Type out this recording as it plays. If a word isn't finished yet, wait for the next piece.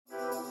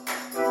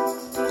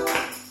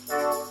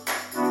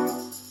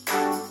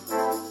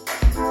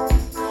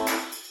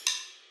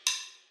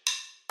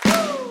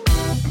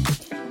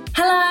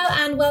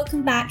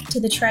welcome back to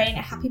the Train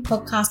Happy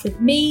podcast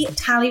with me,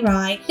 Tally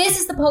Rye. This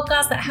is the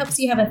podcast that helps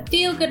you have a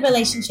feel-good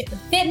relationship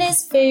with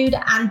fitness, food,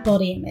 and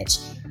body image.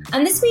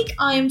 And this week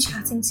I am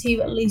chatting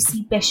to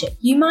Lucy Bishop.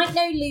 You might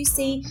know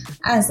Lucy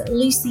as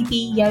Lucy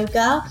B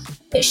Yoga,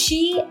 but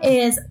she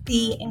is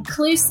the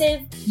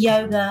inclusive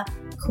yoga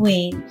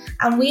queen.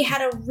 And we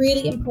had a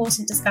really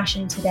important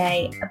discussion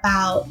today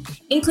about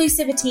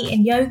inclusivity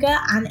in yoga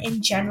and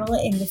in general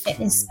in the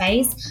fitness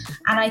space.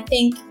 And I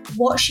think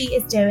what she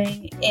is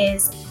doing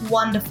is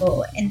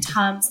wonderful in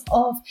terms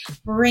of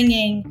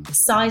bringing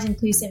size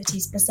inclusivity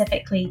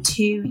specifically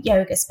to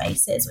yoga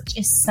spaces, which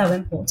is so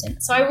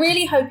important. So I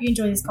really hope you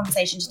enjoy this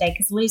conversation today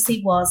because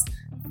Lucy was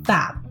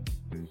fab.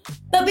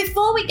 But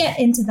before we get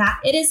into that,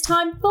 it is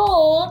time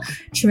for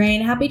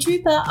Train Happy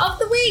Trooper of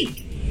the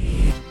Week.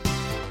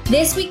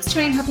 This week's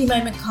Train Happy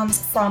moment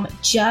comes from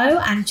Joe,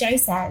 and Joe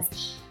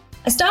says,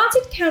 I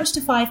started Couch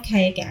to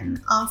 5K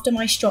again after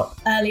my strop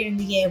earlier in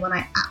the year when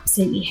I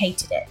absolutely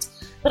hated it.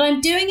 But I'm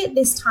doing it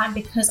this time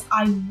because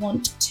I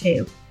want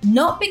to,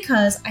 not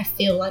because I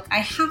feel like I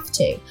have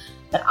to.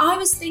 But I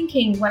was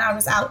thinking when I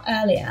was out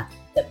earlier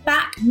that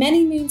back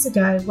many moons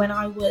ago when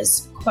I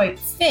was, quote,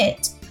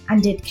 fit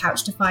and did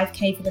Couch to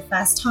 5K for the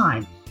first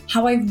time,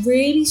 how I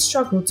really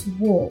struggled to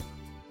walk.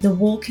 The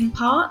walking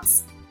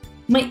parts.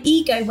 My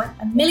ego went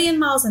a million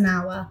miles an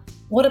hour.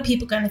 What are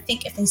people going to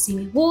think if they see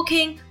me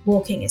walking?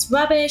 Walking is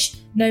rubbish.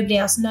 Nobody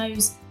else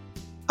knows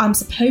I'm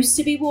supposed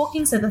to be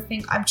walking, so they'll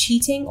think I'm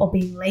cheating or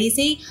being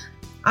lazy.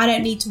 I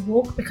don't need to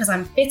walk because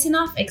I'm fit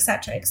enough,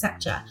 etc.,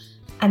 etc.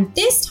 And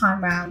this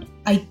time round,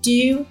 I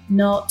do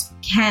not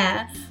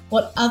care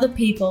what other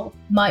people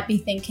might be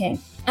thinking.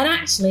 And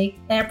actually,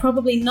 they're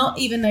probably not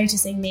even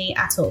noticing me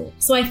at all.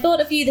 So I thought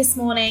of you this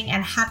morning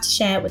and had to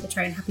share it with the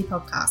Train Happy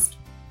podcast.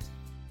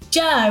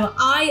 Joe,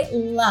 I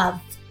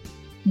love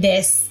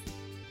this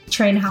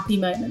Train Happy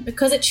moment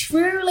because it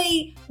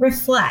truly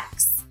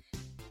reflects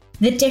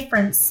the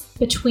difference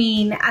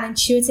between an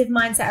intuitive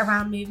mindset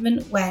around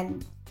movement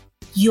when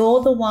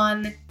you're the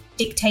one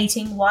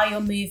dictating why you're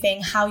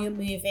moving, how you're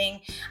moving,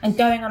 and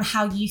going on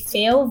how you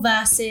feel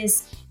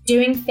versus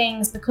doing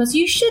things because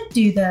you should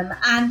do them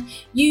and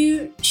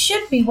you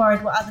should be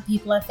worried what other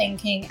people are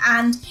thinking.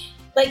 And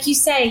like you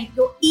say,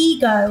 your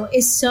ego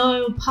is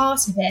so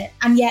part of it.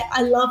 And yet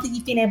I love that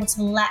you've been able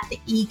to let the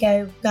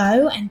ego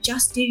go and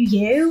just do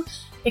you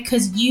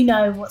because you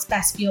know what's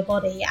best for your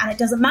body and it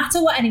doesn't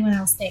matter what anyone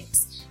else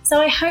thinks.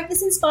 So I hope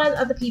this inspires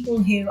other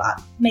people who are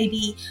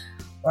maybe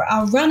or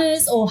are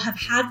runners or have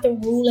had the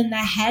rule in their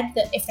head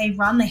that if they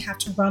run, they have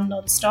to run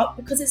non-stop,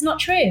 because it's not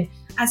true.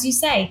 As you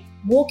say,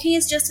 walking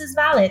is just as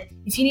valid.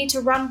 If you need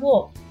to run,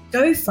 walk,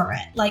 go for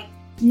it. Like,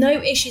 no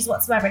issues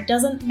whatsoever. It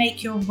doesn't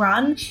make your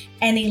run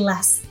any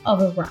less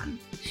of a run.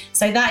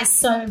 So that is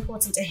so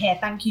important to hear.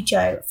 Thank you,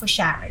 Joe, for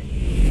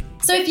sharing.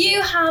 So if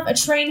you have a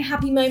Train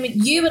Happy moment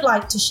you would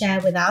like to share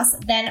with us,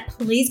 then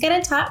please get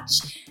in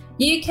touch.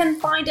 You can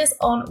find us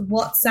on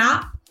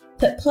WhatsApp.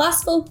 Put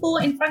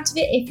 +44 in front of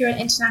it if you're an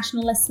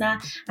international listener,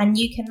 and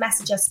you can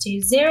message us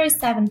to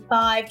 075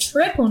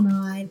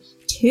 999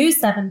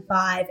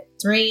 275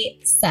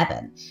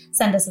 37.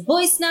 Send us a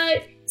voice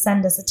note,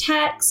 send us a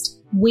text.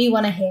 We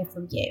want to hear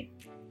from you.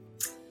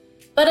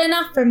 But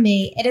enough from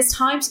me. It is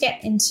time to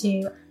get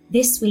into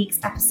this week's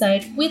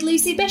episode with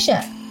Lucy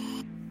Bishop.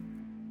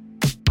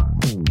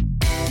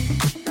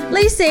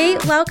 Lucy,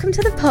 welcome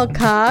to the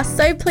podcast.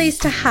 So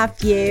pleased to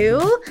have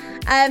you.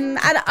 And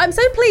I'm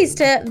so pleased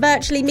to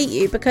virtually meet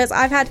you because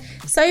I've had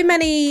so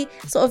many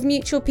sort of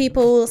mutual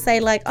people say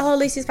like, oh,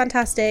 Lucy's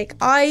fantastic.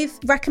 I've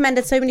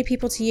recommended so many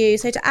people to you.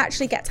 So to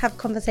actually get to have a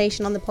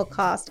conversation on the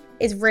podcast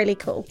is really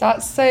cool.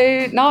 That's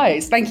so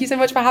nice. Thank you so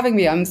much for having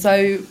me. I'm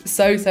so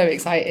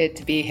excited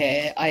to be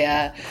here.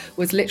 I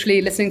was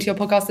literally listening to your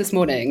podcast this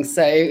morning.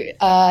 So,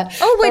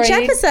 which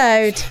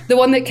episode? The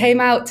one that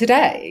came out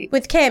today.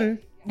 With Kim.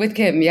 With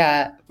Kim,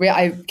 yeah.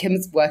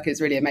 Kim's work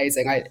is really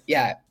amazing.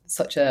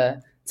 Such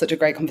a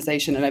great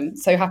conversation, and I'm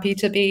so happy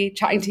to be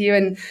chatting to you.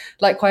 And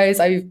likewise,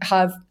 I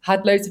have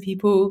had loads of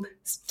people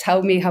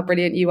tell me how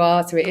brilliant you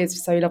are. So it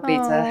is so lovely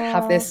to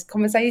have this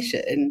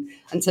conversation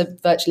and to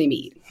virtually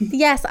meet.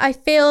 Yes, I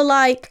feel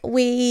like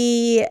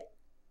we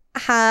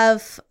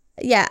have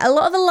a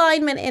lot of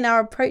alignment in our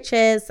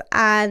approaches,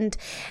 and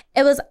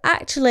it was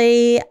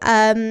actually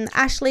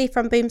Ashley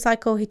from Boom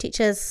Cycle, who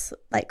teaches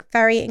like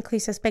very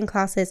inclusive spin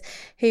classes,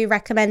 who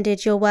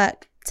recommended your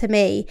work to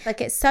me. Like,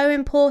 it's so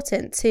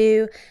important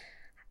to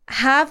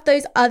have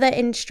those other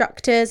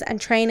instructors and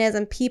trainers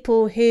and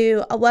people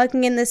who are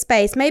working in this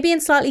space, maybe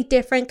in slightly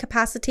different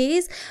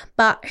capacities,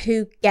 but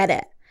who get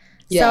it.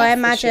 So I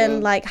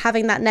imagine like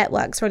having that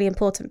network's really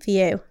important for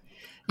you.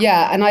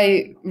 Yeah, and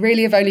I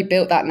really have only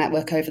built that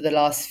network over the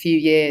last few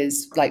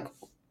years, like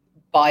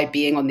by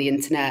being on the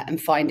internet and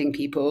finding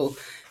people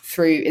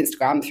through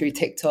Instagram, through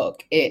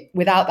TikTok.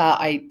 Without that,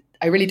 I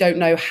really don't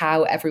know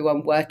how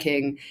everyone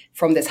working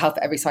from this health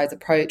at every size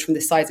approach, from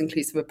this size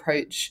inclusive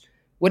approach,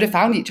 would have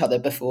found each other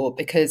before,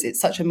 because it's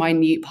such a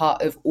minute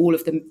part of all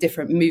of the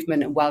different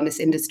movement and wellness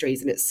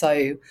industries. And it's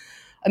so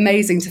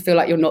amazing to feel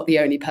like you're not the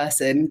only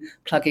person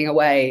plugging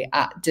away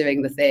at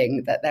doing the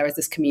thing, that there is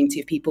this community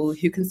of people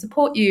who can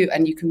support you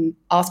and you can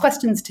ask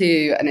questions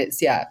to. And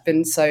it's,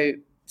 been so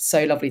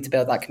lovely to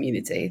build that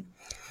community.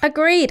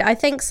 Agreed. I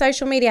think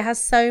social media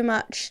has so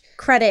much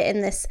credit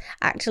in this,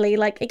 actually.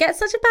 Like, it gets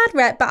such a bad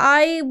rep, but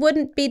I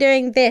wouldn't be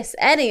doing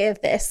any of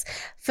this,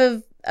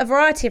 for a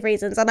variety of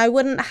reasons. And I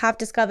wouldn't have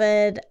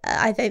discovered,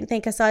 I don't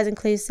think, a size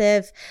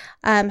inclusive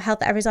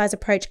health at every size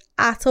approach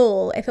at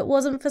all if it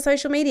wasn't for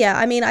social media.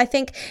 I mean, I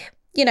think,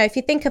 if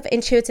you think of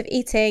intuitive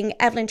eating,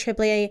 Evelyn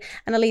Tribole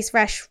and Elyse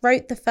Resch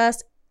wrote the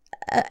first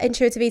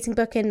intuitive eating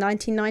book in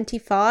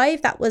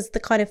 1995. That was the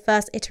kind of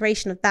first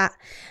iteration of that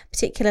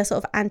particular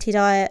sort of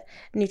anti-diet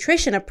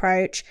nutrition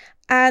approach.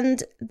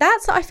 And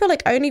that's, I feel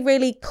like, only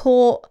really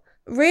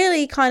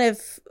kind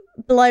of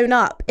blown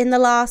up in the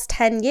last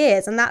 10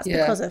 years. And that's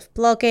because of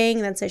blogging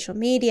and then social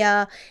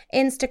media,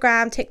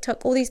 Instagram,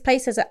 TikTok, all these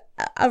places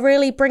are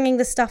really bringing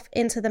the stuff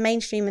into the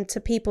mainstream and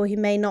to people who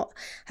may not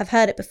have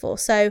heard it before.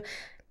 So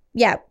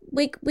yeah,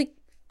 we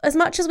as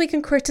much as we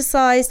can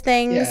criticize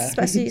things,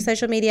 especially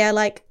social media,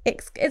 like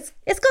it's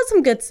got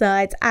some good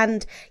sides.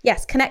 And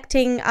yes,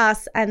 connecting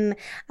us and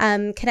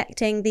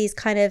connecting this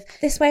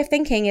way of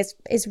thinking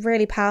is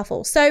really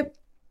powerful. So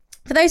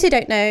for those who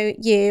don't know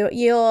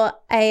you're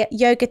a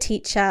yoga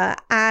teacher,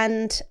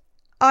 and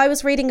I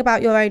was reading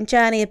about your own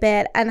journey a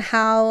bit and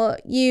how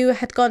you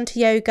had gone to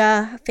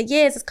yoga for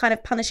years as kind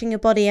of punishing your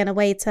body and a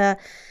way to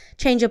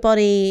change your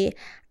body,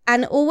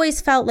 and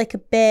always felt like a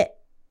bit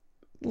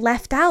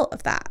left out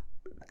of that.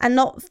 And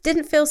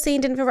didn't feel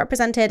seen, didn't feel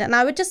represented. And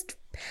I'd just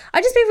be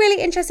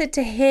really interested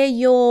to hear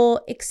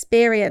your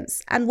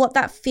experience and what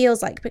that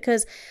feels like,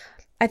 because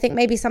I think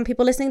maybe some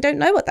people listening don't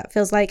know what that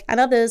feels like,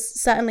 and others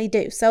certainly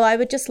do. So I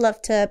would just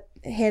love to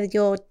hear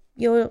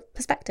your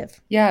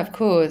perspective. Yeah, of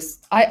course.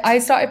 I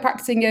started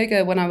practicing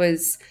yoga when I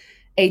was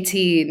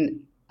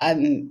 18,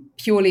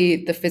 purely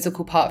the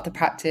physical part of the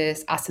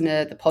practice,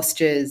 asana, the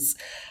postures,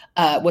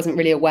 wasn't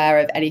really aware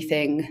of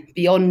anything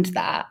beyond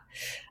that.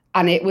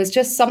 And it was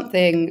just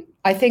something,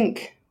 I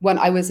think, when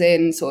I was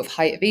in sort of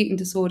height of eating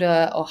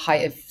disorder or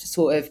height of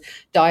sort of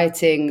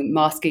dieting,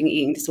 masking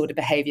eating disorder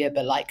behavior,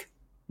 but like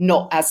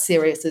not as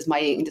serious as my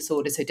eating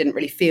disorder. So it didn't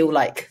really feel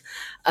like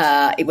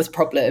it was a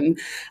problem,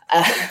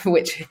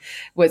 which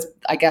was,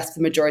 I guess,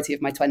 the majority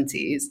of my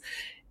 20s.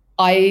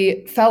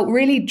 I felt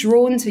really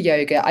drawn to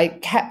yoga. I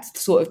kept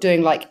sort of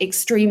doing like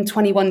extreme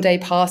 21-day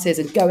passes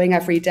and going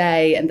every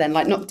day, and then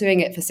like not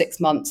doing it for 6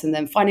 months, and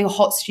then finding a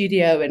hot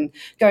studio and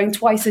going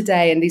twice a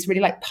day, and these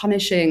really like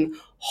punishing,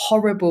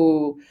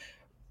 horrible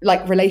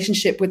like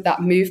relationship with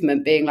that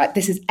movement, being like,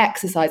 this is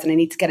exercise and I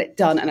need to get it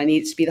done and I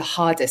need it to be the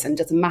hardest, and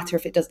it doesn't matter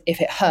if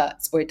it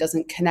hurts or it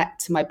doesn't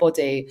connect to my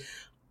body.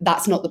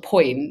 That's not the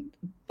point.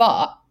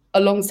 But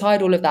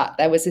alongside all of that,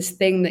 there was this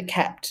thing that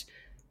kept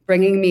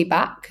bringing me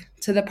back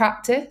to the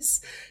practice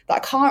that I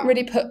can't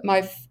really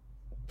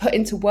put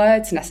into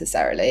words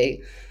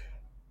necessarily.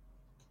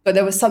 But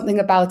there was something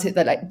about it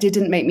that like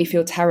didn't make me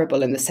feel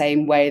terrible in the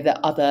same way that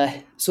other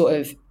sort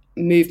of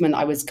movement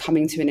I was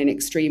coming to in an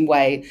extreme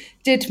way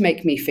did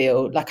make me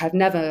feel. Like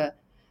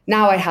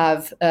now I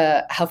have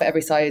a Health at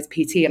Every Size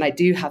PT, and I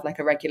do have like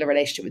a regular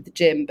relationship with the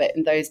gym, but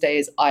in those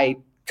days I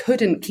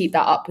couldn't keep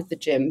that up with the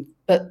gym.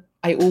 But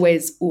I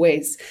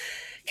always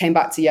came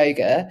back to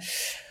yoga.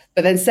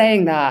 But then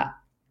saying that,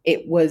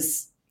 it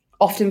was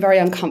often very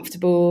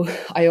uncomfortable.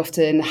 I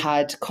often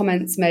had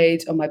comments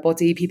made on my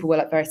body. People were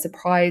like very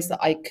surprised that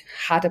I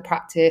had a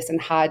practice and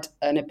had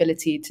an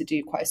ability to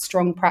do quite a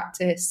strong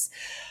practice.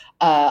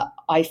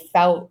 I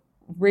felt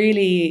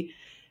really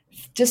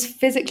just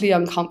physically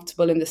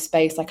uncomfortable in the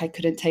space, like I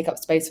couldn't take up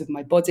space with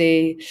my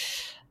body.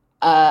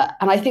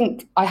 And I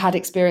think I had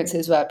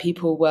experiences where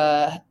people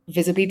were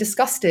visibly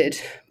disgusted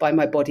by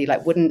my body,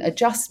 like wouldn't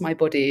adjust my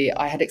body.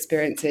 I had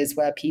experiences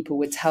where people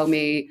would talk to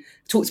me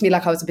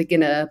like I was a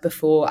beginner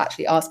before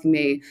actually asking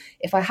me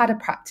if I had a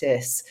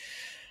practice,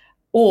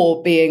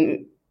 or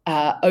being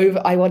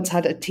I once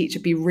had a teacher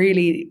be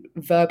really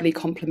verbally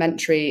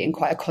complimentary in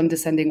quite a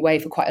condescending way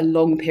for quite a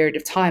long period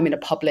of time in a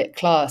public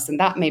class. And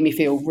that made me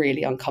feel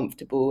really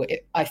uncomfortable.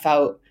 I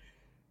felt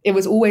it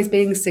was always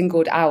being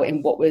singled out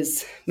in what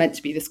was meant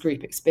to be this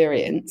group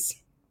experience.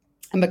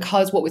 And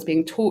because what was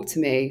being taught to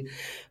me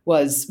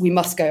was we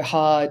must go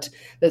hard,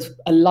 there's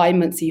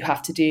alignments you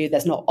have to do,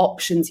 there's not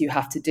options you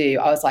have to do.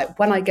 I was like,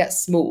 when I get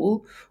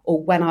small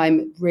or when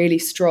I'm really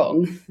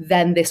strong,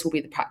 then this will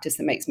be the practice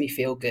that makes me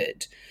feel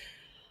good.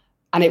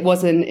 And it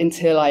wasn't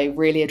until I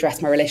really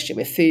addressed my relationship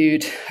with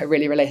food, I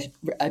really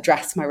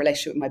addressed my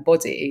relationship with my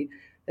body,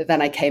 that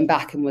then I came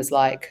back and was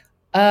like,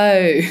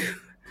 oh,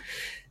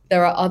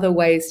 there are other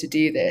ways to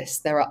do this.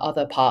 There are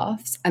other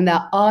paths. And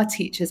there are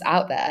teachers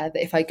out there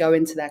that if I go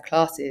into their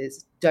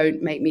classes,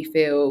 don't make me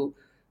feel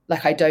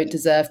like I don't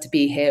deserve to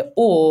be here,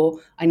 or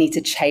I need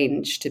to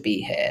change to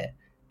be here.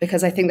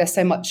 Because I think there's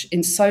so much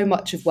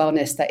of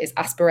wellness that is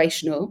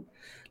aspirational.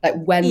 Like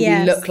when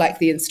we look like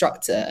the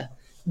instructor,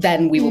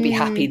 then we will be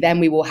happy. Then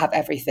we will have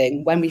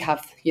everything. When we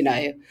have,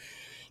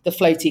 the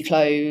floaty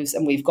clothes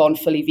and we've gone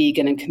fully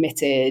vegan and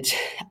committed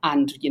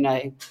and, you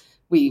know,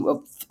 we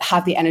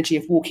have the energy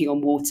of walking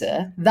on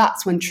water,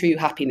 that's when true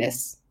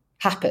happiness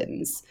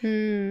happens.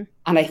 And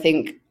I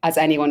think as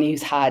anyone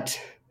who's had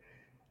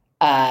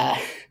a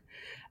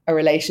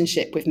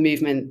relationship with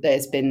movement that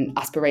has been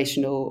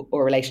aspirational,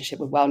 or a relationship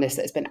with wellness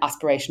that has been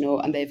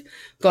aspirational, and they've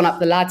gone up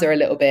the ladder a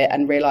little bit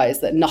and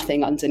realized that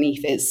nothing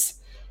underneath is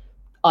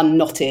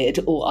unknotted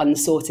or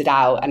unsorted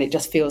out, and it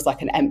just feels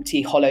like an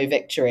empty, hollow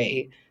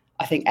victory.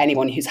 I think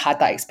anyone who's had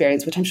that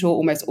experience, which I'm sure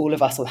almost all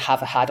of us will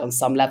have had on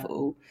some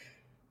level,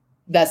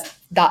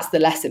 that's the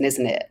lesson,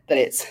 isn't it? That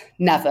it's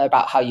never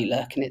about how you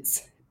look, and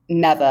it's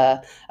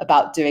never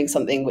about doing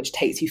something which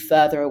takes you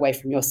further away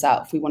from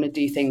yourself. We want to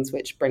do things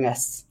which bring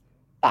us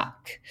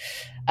back.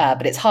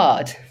 But it's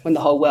hard when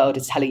the whole world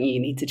is telling you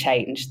need to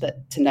change,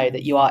 that to know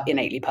that you are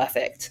innately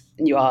perfect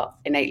and you are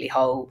innately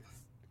whole,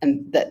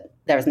 and that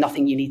there is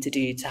nothing you need to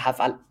do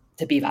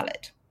to be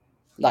valid.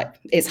 Like,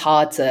 it's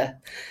hard to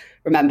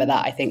remember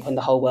that, I think, when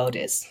the whole world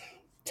is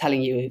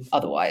telling you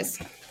otherwise.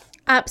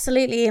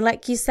 Absolutely.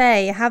 Like you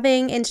say,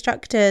 having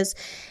instructors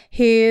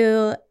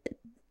who,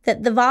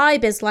 that the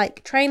vibe is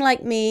like, train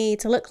like me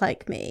to look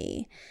like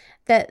me,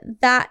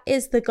 that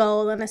is the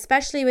goal. And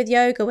especially with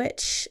yoga,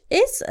 which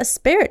is a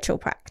spiritual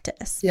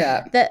practice,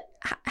 that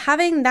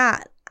having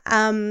that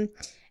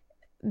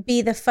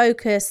be the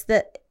focus,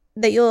 that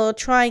you're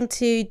trying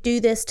to do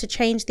this to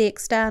change the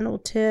external,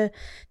 to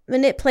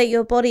manipulate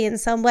your body in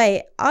some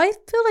way, I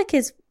feel like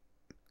is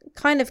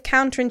kind of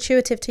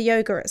counterintuitive to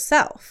yoga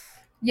itself.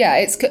 Yeah,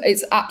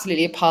 it's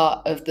absolutely a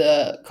part of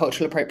the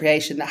cultural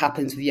appropriation that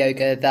happens with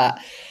yoga,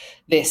 that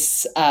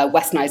this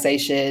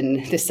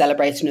westernization, this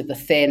celebration of the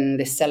thin,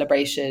 this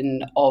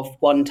celebration of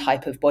one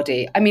type of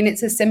body. I mean,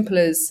 it's as simple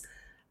as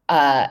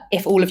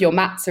if all of your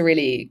mats are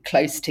really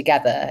close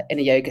together in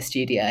a yoga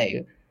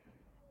studio,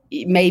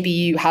 maybe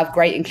you have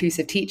great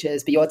inclusive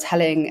teachers, but you're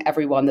telling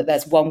everyone that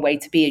there's one way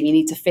to be and you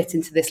need to fit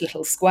into this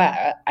little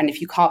square. And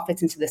if you can't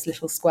fit into this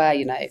little square,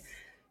 you know,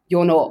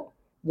 you're not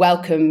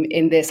welcome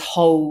in this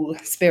whole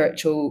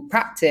spiritual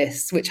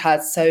practice, which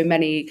has so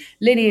many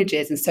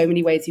lineages and so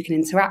many ways you can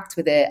interact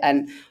with it.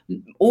 And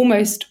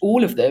almost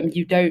all of them,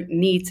 you don't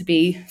need to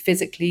be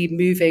physically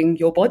moving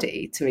your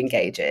body to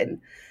engage in.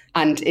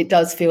 And it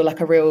does feel like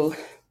a real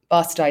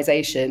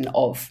bastardization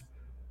of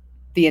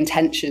the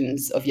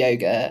intentions of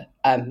yoga.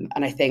 And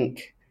I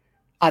think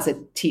as a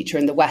teacher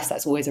in the West,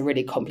 that's always a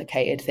really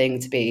complicated thing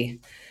to be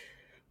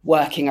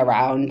working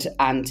around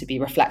and to be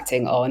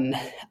reflecting on,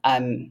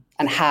 and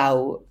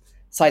how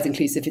size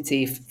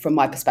inclusivity, from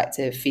my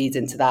perspective, feeds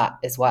into that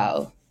as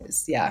well.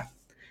 It's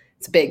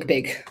a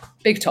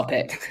big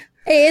topic.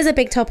 It is a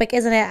big topic,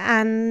 isn't it?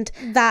 And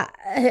that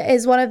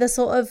is one of the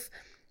sort of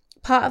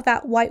part of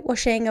that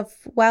whitewashing of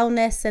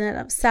wellness in and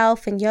of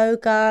self and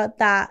yoga,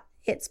 that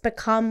it's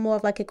become more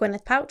of like a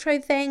Gwyneth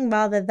Paltrow thing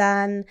rather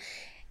than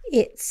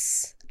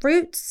its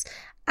roots.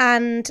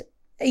 And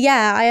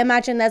yeah, I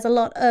imagine there's a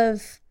lot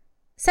of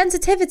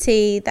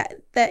sensitivity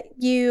that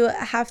you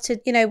have to,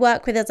 you know,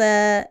 work with as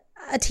a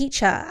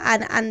teacher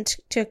and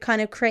to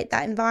kind of create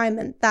that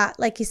environment that,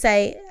 like you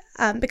say,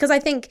 because I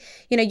think,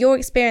 you know, your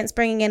experience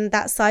bringing in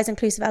that size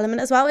inclusive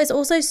element as well is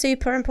also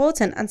super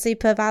important and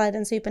super valid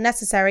and super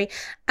necessary.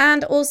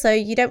 And also,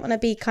 you don't want to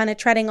be kind of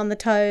treading on the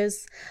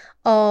toes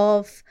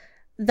of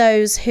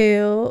those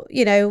who,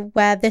 you know,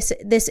 where this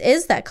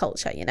is their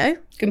culture, you know?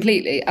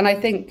 Completely. And I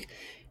think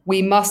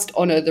we must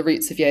honour the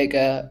roots of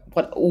yoga,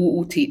 but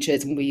all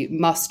teachers, and we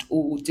must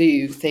all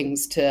do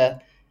things to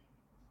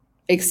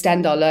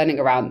extend our learning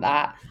around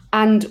that.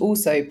 And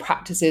also,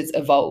 practices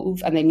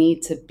evolve and they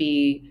need to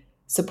be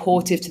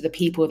supportive to the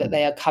people that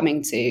they are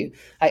coming to.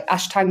 Like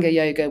Ashtanga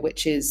yoga,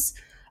 which is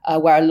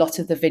where a lot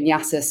of the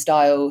vinyasa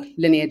style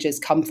lineages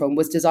come from,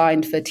 was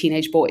designed for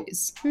teenage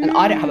boys. And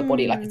I don't have a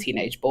body like a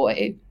teenage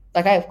boy.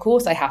 Like, of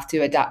course I have to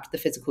adapt the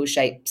physical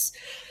shapes.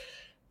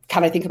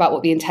 Can I think about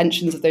what the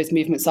intentions of those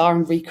movements are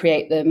and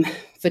recreate them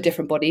for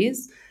different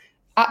bodies?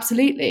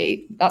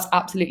 Absolutely. That's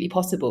absolutely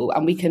possible.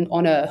 And we can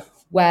honour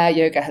where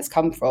yoga has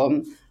come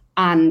from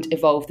and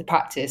evolve the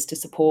practice to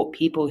support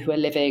people who are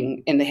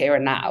living in the here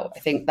and now. I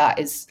think that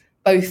is,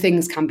 both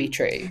things can be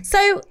true.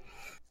 So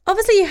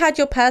obviously you had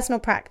your personal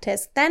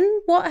practice. Then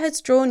what has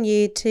drawn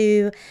you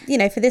to, you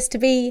know, for this to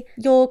be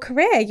your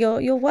career,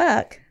 your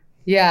work?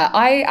 Yeah,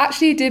 I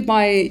actually did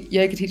my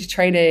yoga teacher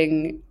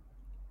training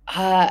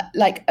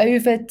like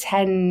over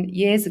 10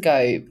 years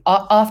ago.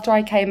 After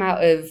I came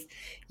out of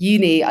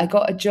uni, I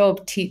got a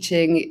job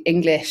teaching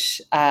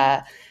English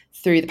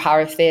through the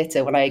Power of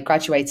Theatre when I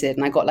graduated,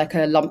 and I got like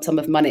a lump sum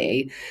of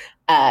money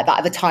that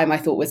at the time I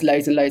thought was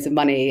loads and loads of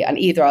money. And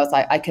either I was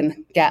like, I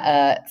can get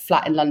a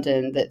flat in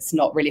London that's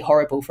not really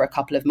horrible for a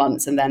couple of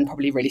months and then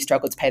probably really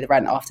struggle to pay the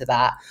rent after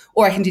that,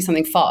 or I can do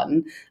something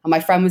fun. And my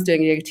friend was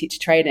doing a yoga teacher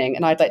training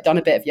and I'd like done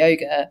a bit of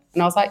yoga,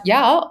 and I was like,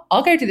 yeah,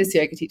 I'll go do this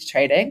yoga teacher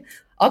training.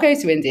 I'll go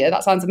to India.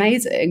 That sounds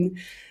amazing.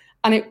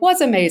 And it was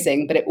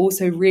amazing, but it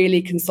also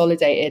really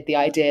consolidated the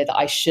idea that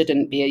I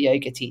shouldn't be a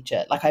yoga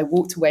teacher. Like, I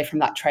walked away from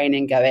that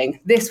training going,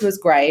 this was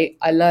great.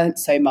 I learned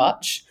so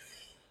much.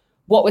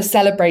 what was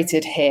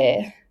celebrated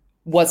here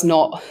was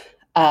not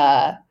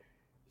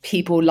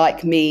people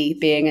like me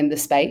being in the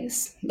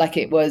space. Like,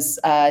 it was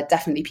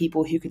definitely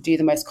people who could do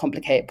the most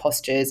complicated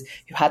postures,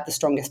 who had the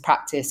strongest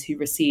practice, who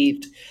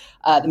received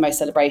the most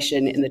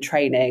celebration in the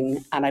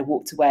training. And I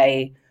walked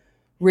away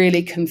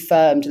really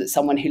confirmed that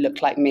someone who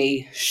looked like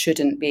me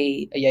shouldn't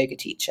be a yoga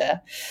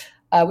teacher,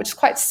 which is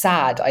quite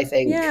sad, I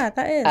think. Yeah,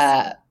 that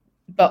is.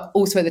 But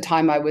also at the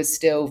time, I was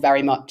still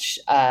very much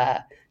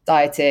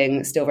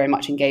dieting, still very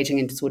much engaging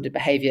in disordered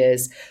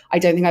behaviors. I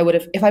don't think I would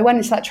have, if I went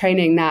into that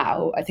training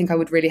now, I think I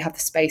would really have the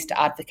space to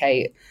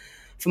advocate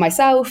for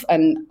myself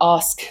and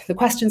ask the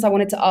questions I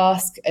wanted to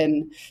ask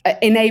and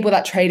enable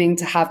that training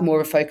to have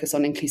more of a focus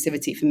on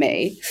inclusivity for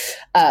me.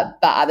 But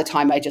at the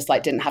time, I just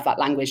didn't have that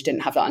language,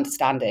 didn't have that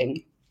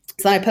understanding.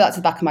 So then I put that to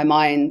the back of my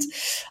mind.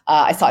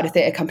 I started a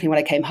theatre company when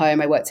I came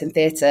home. I worked in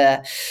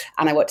theatre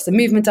and I worked as a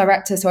movement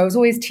director. So I was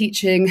always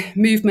teaching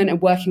movement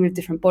and working with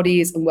different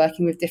bodies and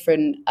working with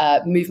different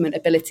movement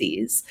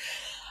abilities.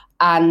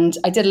 And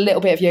I did a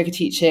little bit of yoga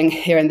teaching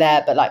here and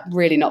there, but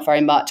really not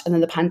very much. And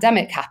then the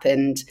pandemic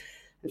happened.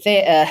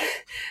 Theatre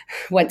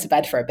went to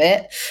bed for a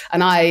bit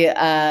and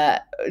I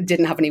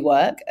didn't have any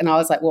work. And I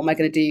was like, what am I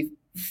going to do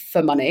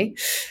for money?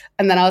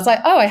 And then I was like,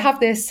 oh, I have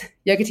this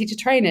yoga teacher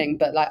training,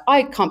 but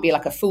I can't be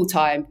a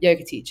full-time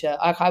yoga teacher.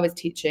 I was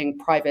teaching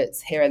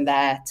privates here and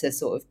there to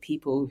sort of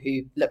people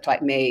who looked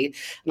like me.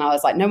 And I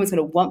was like, no one's going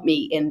to want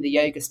me in the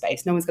yoga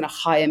space. No one's going to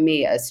hire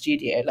me at a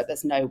studio.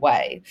 There's no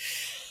way.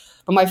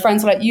 But my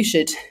friends were like, you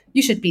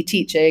should be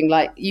teaching,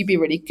 you'd be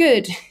really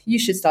good. You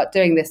should start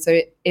doing this. So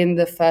in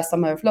the first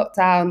summer of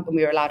lockdown, when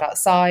we were allowed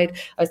outside,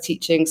 I was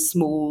teaching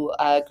small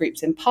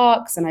groups in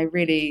parks and I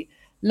really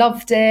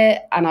loved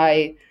it. And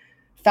I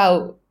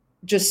felt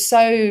just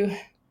so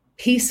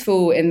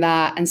peaceful in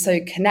that and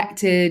so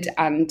connected.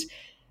 And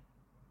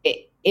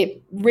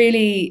it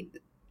really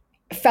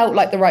felt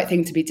like the right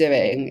thing to be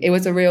doing. It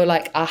was a real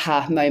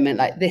aha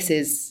moment. This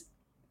is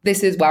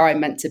where I'm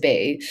meant to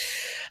be.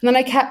 And then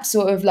I kept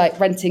sort of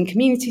renting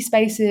community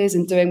spaces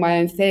and doing my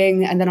own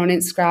thing. And then on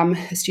Instagram,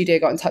 a studio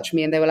got in touch with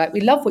me and they were like, we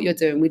love what you're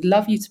doing. We'd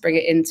love you to bring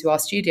it into our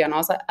studio. And I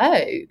was like,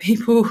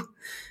 oh,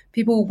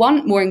 people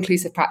want more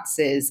inclusive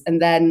practices. And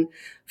then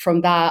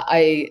from that,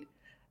 I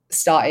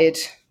started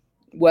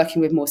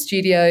working with more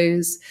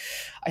studios.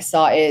 I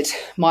started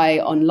my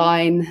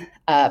online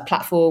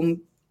platform.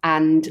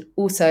 And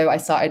also I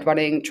started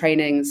running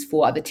trainings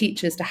for other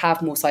teachers to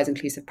have more size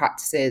inclusive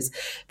practices,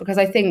 because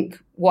I think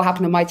what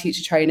happened in my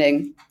teacher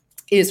training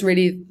is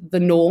really the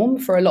norm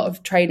for a lot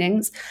of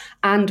trainings,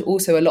 and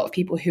also a lot of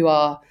people who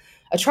are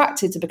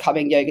attracted to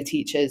becoming yoga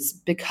teachers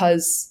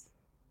because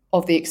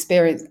of the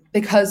experience,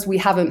 because we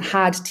haven't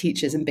had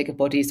teachers in bigger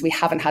bodies. We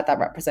haven't had that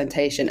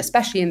representation,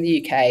 especially in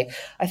the UK.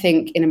 I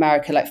think in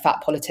America,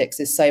 fat politics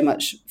is so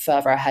much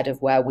further ahead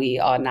of where we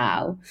are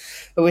now.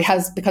 But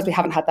because we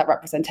haven't had that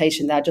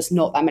representation, there are just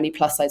not that many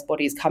plus size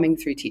bodies coming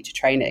through teacher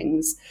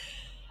trainings.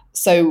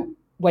 So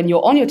when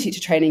you're on your teacher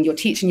training, you're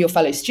teaching your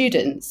fellow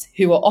students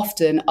who are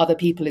often other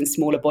people in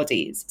smaller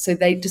bodies. So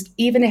they just,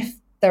 even if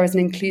there is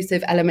an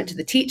inclusive element to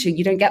the teaching,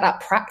 you don't get that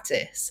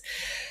practice.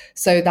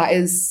 So that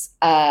is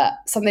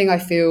something I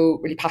feel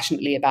really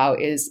passionately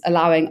about, is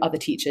allowing other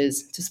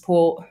teachers to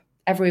support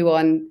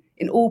everyone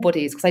in all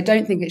bodies, because I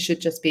don't think it should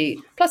just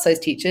be plus size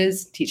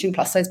teachers teaching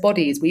plus size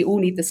bodies. We all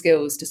need the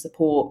skills to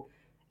support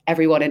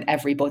everyone in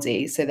every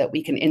body so that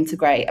we can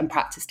integrate and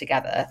practice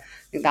together.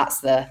 I think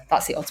that's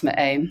the ultimate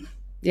aim.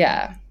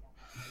 Yeah.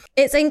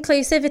 It's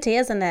inclusivity,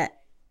 isn't it?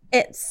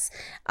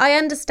 I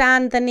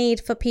understand the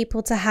need for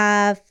people to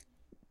have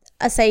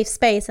a safe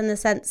space in the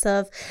sense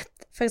of,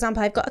 for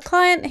example, I've got a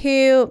client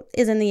who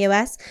is in the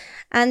US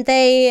and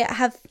they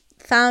have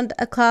found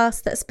a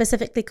class that's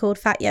specifically called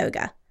fat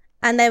yoga.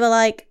 And they were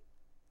like,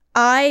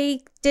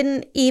 I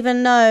didn't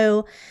even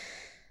know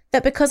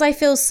that, because I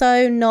feel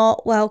so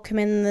not welcome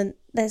in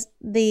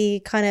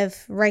the kind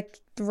of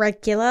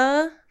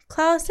regular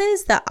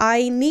classes, that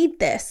I need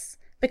this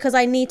because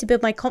I need to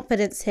build my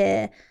confidence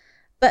here.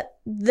 But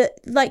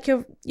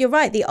you're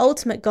right. The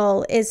ultimate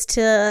goal is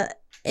to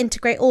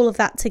integrate all of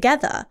that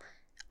together,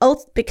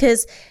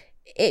 because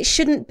it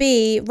shouldn't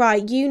be,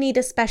 right, you need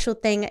a special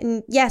thing.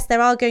 And yes,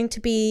 there are going to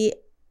be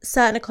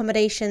certain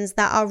accommodations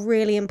that are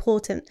really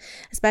important,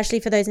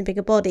 especially for those in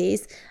bigger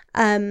bodies.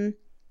 And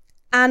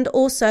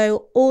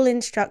also all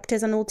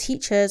instructors and all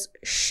teachers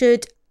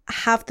should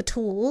have the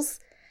tools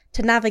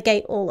to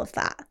navigate all of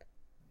that.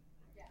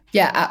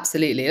 Yeah,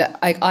 absolutely.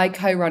 I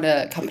co-run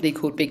a company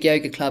called Big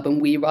Yoga Club,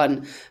 and we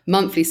run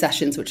monthly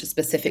sessions which are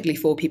specifically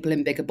for people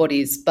in bigger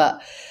bodies.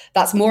 But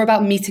that's more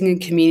about meeting in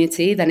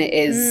community than it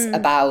is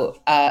about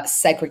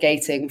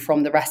segregating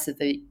from the rest of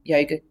the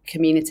yoga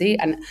community,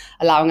 and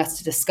allowing us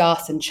to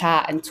discuss and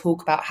chat and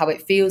talk about how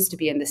it feels to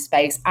be in this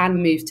space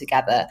and move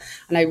together.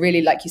 And I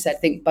really, like you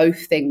said, think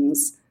both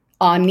things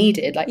are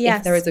needed. Yes.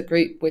 If there is a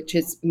group which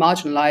is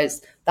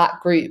marginalized, that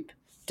group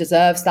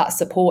deserves that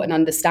support and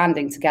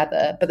understanding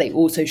together, but they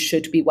also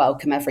should be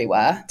welcome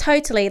everywhere.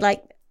 Totally.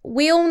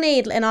 We all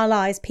need in our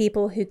lives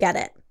people who get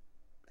it.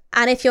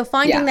 And if you're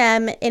finding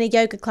them in a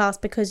yoga class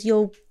because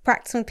you're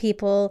practicing with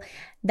people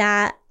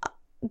that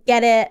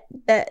get it,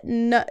 that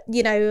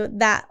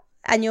that,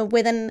 and you're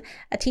with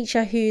a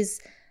teacher who's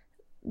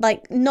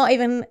like not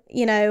even,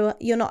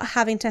 you're not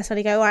having to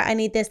necessarily go, all right, I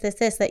need this,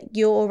 that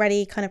you're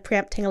already kind of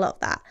preempting a lot of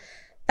that.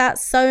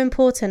 That's so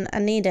important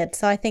and needed.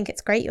 So I think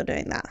it's great you're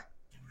doing that.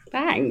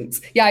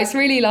 Thanks. Yeah, it's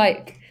really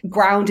like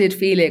grounded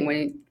feeling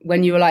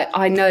when you were like,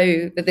 I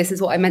know that this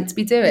is what I'm meant to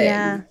be doing,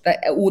 that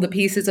all the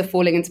pieces are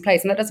falling into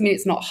place. And that doesn't mean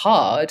it's not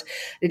hard.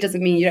 It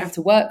doesn't mean you don't have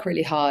to work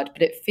really hard,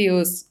 but it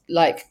feels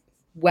like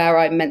where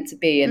I'm meant to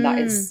be. And that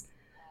is,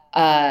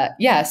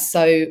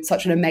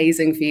 such an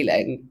amazing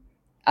feeling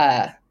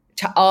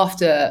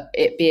after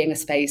it being a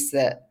space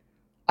that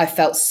I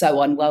felt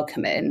so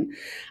unwelcome in.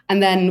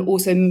 And then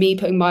also me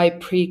putting my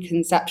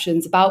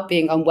preconceptions about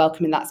being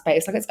unwelcome in that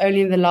space. Like, it's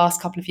only in the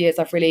last couple of years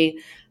I've really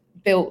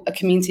built a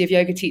community of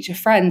yoga teacher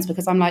friends,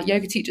 because I'm like,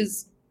 yoga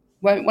teachers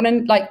won't want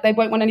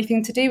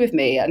anything to do with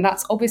me. And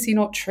that's obviously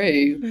not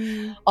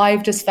true.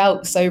 I've just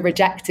felt so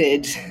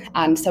rejected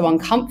and so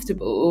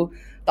uncomfortable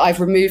that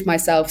I've removed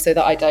myself so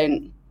that I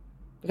don't,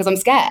 because I'm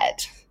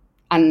scared.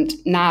 And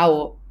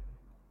now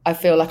I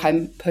feel like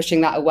I'm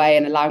pushing that away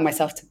and allowing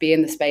myself to be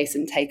in the space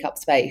and take up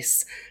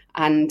space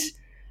and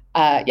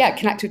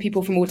connect with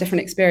people from all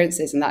different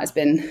experiences. And that has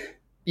been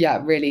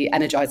really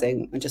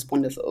energizing and just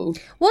wonderful.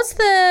 What's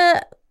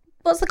the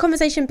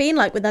conversation been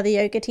like with other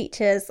yoga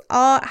teachers?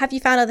 Have you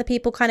found other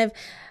people kind of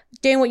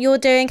doing what you're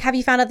doing? Have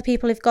you found other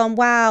people who've gone,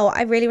 wow,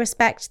 I really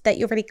respect that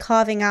you're really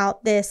carving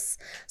out this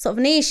sort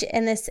of niche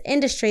in this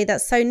industry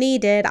that's so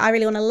needed, I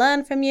really want to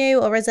learn from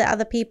you? Or is it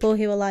other people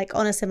who are like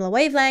on a similar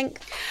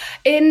wavelength?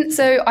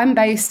 So I'm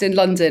based in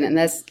London, and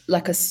there's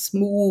like a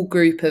small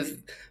group of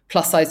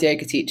plus size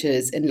yoga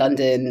teachers in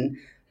London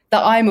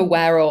that I'm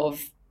aware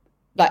of,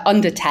 like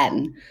under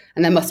 10,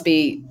 and there must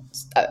be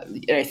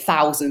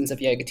thousands of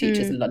yoga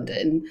teachers in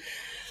London.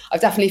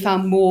 I've definitely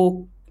found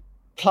more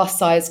plus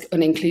size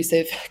and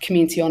inclusive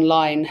community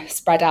online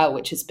spread out,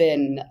 which has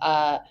been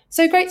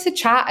so great to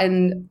chat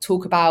and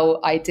talk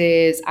about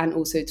ideas and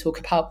also talk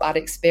about bad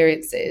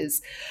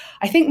experiences.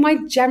 I think my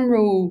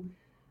general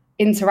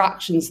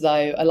interactions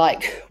though are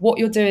like, what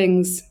you're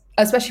doing,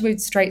 especially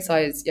with straight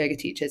size yoga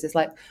teachers, is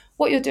like,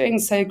 what you're doing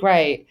is so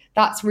great,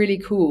 that's really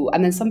cool.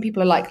 And then some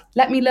people are like,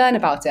 let me learn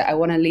about it, I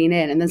want to lean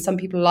in. And then some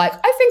people are like,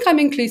 I think I'm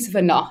inclusive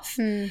enough.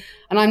 And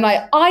I'm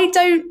like, I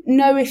don't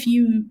know if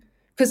you,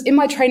 because in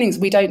my trainings,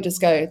 we don't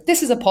just go,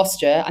 this is a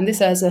posture and this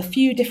has a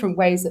few different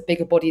ways that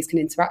bigger bodies can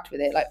interact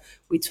with it. Like,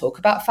 we talk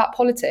about fat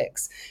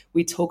politics,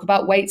 we talk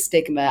about weight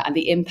stigma and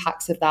the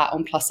impacts of that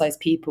on plus size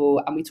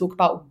people. And we talk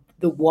about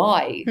the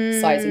why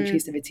size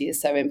inclusivity is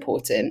so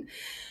important.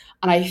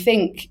 And I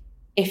think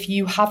if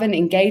you haven't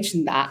engaged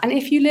in that, and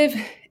if you live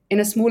in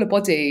a smaller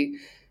body,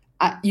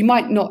 you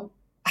might not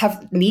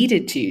have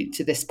needed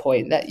to this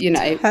point, that,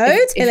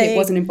 totally. if it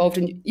wasn't involved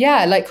in,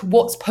 like,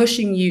 what's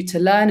pushing you to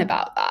learn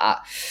about that?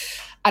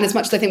 And as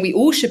much as I think we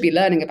all should be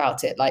learning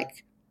about it,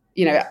 like,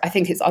 I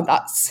think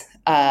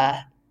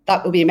that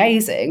would be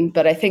amazing.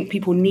 But I think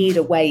people need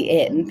a way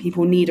in,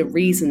 people need a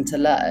reason to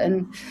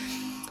learn.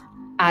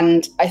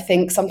 And I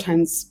think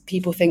sometimes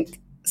people think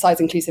size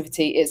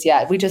inclusivity is,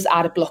 we just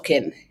add a block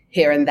in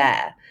here and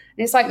there.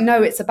 And it's like,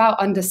 no, it's about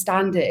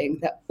understanding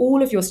that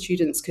all of your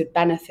students could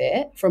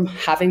benefit from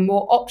having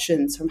more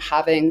options, from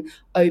having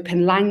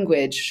open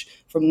language,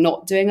 from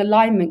not doing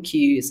alignment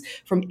cues,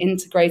 from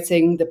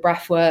integrating the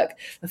breath work,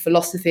 the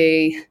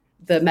philosophy,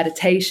 the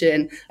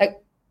meditation.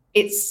 Like,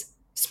 it's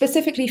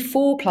specifically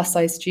for plus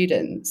size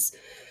students,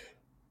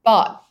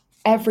 but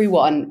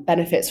everyone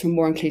benefits from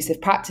more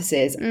inclusive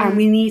practices. And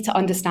we need to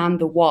understand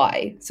the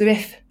why. So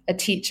if a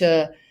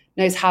teacher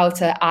knows how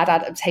to add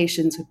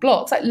adaptations with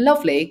blocks, like,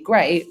 lovely,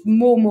 great,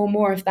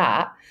 more of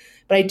that.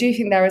 But I do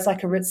think there is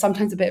like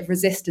sometimes a bit of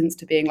resistance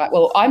to being like,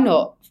 well, I'm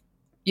not,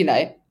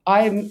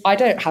 I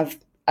don't have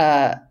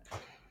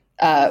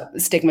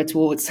stigma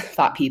towards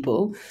fat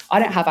people. I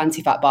don't have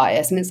anti-fat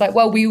bias. And it's like,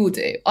 well, we all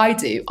do. I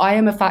do. I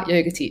am a fat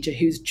yoga teacher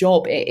whose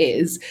job it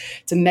is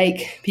to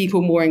make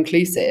people more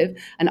inclusive.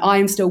 And I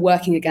am still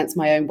working against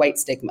my own weight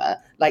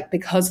stigma, like,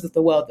 because of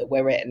the world that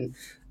we're in.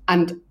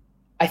 And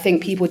I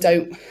think people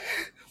don't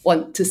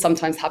want to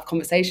sometimes have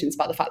conversations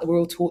about the fact that we're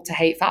all taught to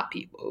hate fat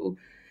people.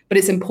 But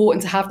it's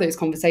important to have those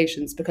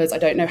conversations, because I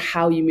don't know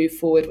how you move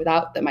forward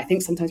without them. I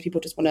think sometimes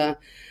people just want to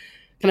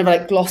kind of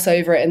like gloss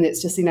over it, and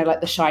it's just, like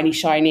the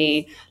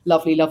shiny,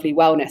 lovely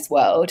wellness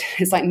world.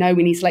 It's like, no,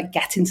 we need to like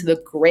get into the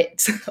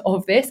grit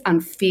of this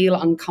and feel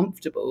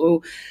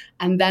uncomfortable.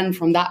 And then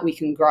from that we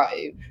can grow.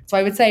 So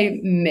I would say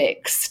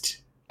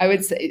mixed. I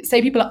would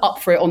say people are up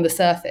for it on the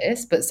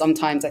surface, but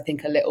sometimes I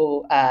think a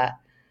little,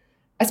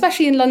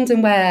 especially in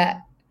London,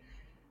 where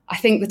I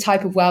think the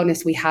type of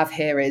wellness we have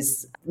here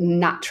is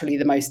naturally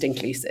the most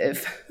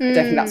inclusive. I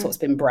don't think that's what's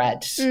been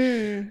bred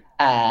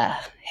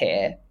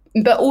here.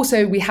 But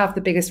also we have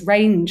the biggest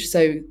range.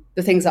 So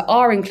the things that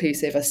are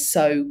inclusive are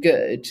so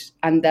good.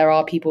 And there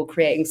are people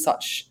creating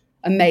such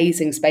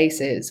amazing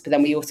spaces. But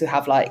then we also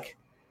have like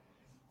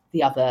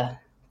the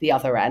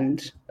other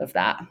end of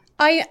that.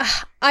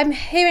 I'm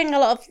hearing a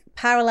lot of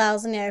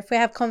parallels, you know, if we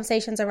have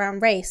conversations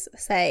around race,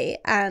 say,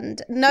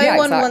 and no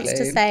one wants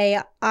to say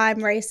I'm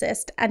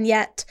racist, and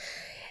yet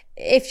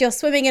if you're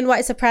swimming in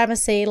white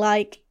supremacy,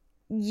 like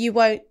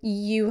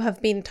you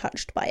have been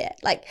touched by it,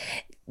 like,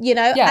 you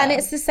know. And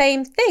it's the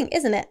same thing,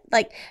 isn't it?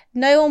 Like,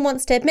 no one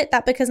wants to admit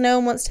that because no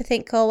one wants to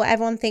think, oh, well,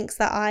 everyone thinks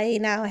that I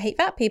now hate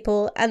fat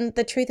people. And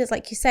the truth is,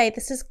 like you say,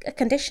 this is a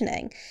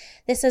conditioning.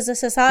 This is a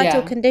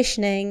societal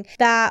conditioning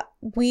that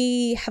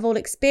we have all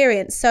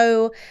experienced.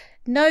 So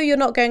no, you're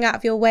not going out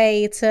of your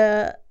way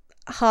to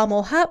harm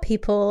or hurt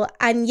people.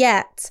 And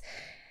yet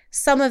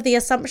some of the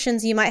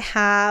assumptions you might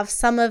have,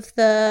 some of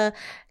the,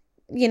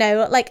 you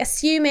know, like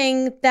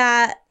assuming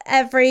that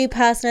every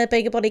person in a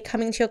bigger body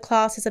coming to your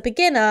class is a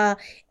beginner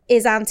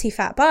is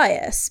anti-fat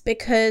bias,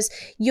 because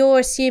you're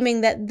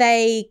assuming that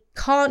they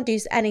can't do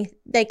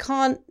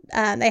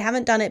they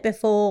haven't done it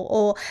before,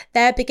 or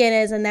they're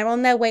beginners and they're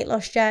on their weight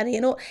loss journey,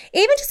 and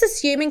even just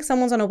assuming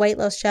someone's on a weight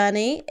loss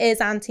journey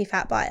is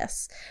anti-fat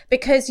bias,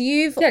 because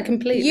you've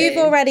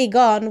already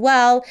gone,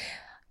 well,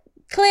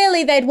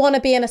 clearly they'd want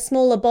to be in a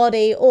smaller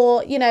body,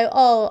 or, you know,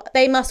 oh,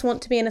 they must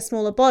want to be in a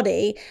smaller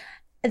body.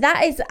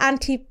 That is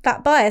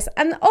anti-fat bias.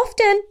 And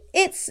often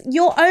it's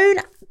your own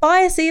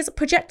biases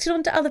projected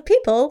onto other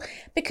people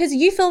because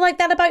you feel like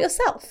that about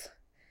yourself.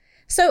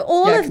 So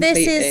all of this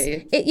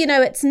is, you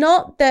know, it's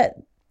not that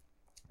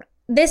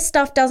this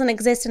stuff doesn't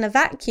exist in a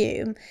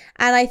vacuum.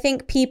 And I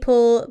think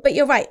but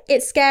you're right,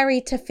 it's scary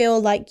to feel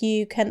like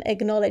you can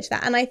acknowledge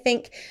that. And I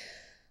think,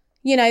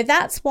 you know,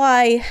 that's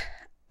why,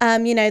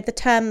 you know, the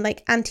term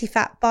like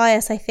anti-fat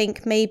bias, I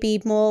think, may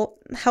be more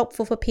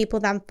helpful for people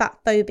than fat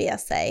phobia,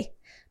 say.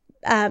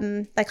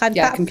 Like I'm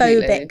fat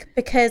phobic,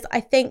 because I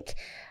think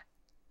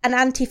an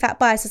anti-fat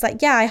bias is like,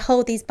 yeah, I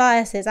hold these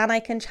biases and I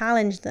can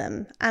challenge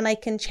them and I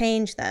can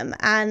change them,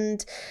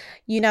 and,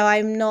 you know,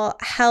 I'm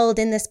not held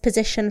in this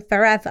position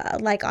forever.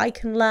 Like, I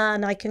can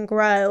learn, I can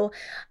grow,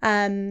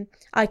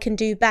 I can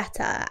do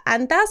better.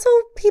 And that's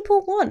all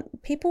people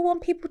want. People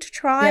want people to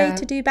try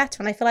to do better.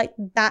 And I feel like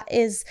that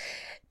is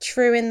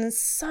true in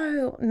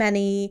so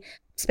many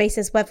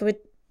spaces, whether we're,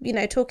 you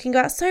know, talking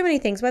about so many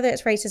things, whether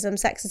it's racism,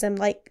 sexism,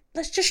 like,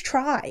 let's just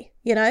try,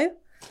 you know?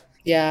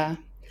 Yeah.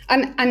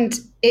 And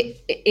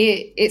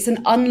it's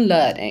an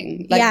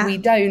unlearning. Like, we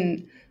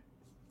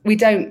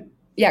don't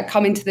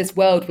come into this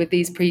world with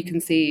these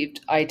preconceived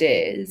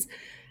ideas.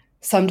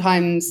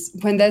 Sometimes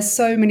when there's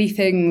so many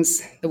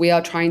things that we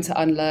are trying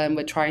to unlearn,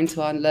 we're trying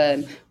to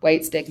unlearn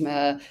weight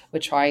stigma, we're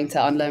trying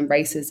to unlearn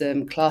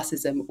racism,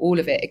 classism, all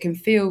of it. It can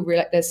feel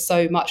like there's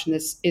so much, and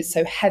it's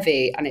so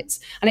heavy, and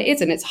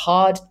it's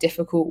hard,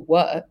 difficult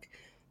work.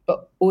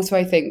 But also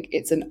I think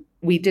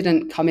we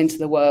didn't come into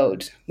the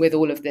world with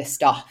all of this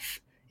stuff.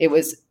 It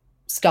was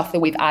stuff that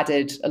we've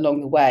added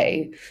along the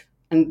way.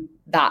 And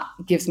that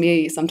gives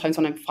me, sometimes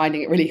when I'm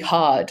finding it really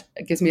hard,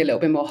 it gives me a little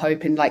bit more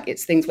hope in, like,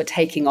 it's things we're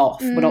taking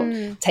off. We're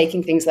not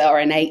taking things that are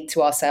innate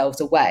to ourselves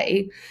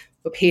away.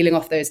 We're peeling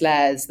off those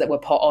layers that were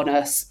put on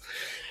us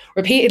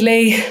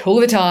repeatedly all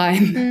the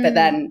time. But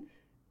then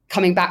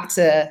coming back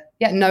to,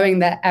 knowing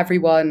that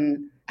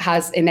everyone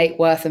has innate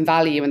worth and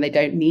value and they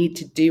don't need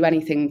to do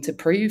anything to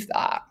prove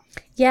that.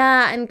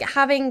 Yeah, and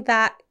having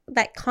that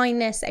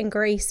kindness and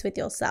grace with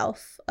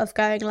yourself of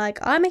going, like,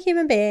 I'm a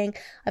human being.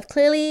 I've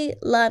clearly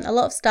learned a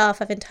lot of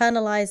stuff. I've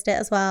internalized it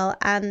as well.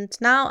 And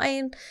now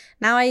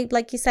I,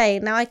 like you say,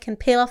 now I can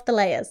peel off the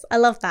layers. I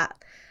love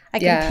that. I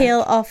can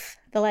peel off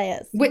the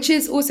layers. Which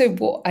is also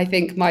what I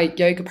think my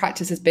yoga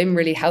practice has been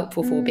really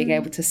helpful for, being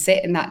able to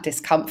sit in that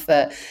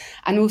discomfort,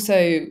 and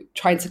also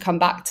trying to come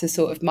back to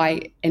sort of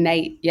my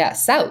innate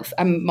self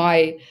and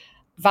my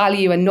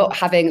value, and not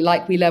having,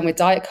 like we learn with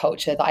diet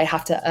culture, that I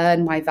have to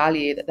earn my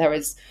value, that there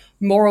is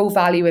moral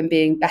value in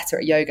being better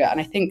at yoga.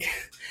 And I think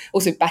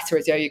also better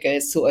at yoga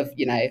is sort of,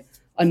 you know,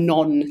 a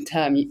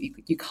non-term.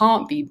 You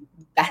can't be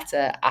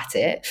better at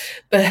it,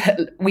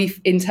 but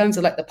in terms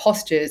of like the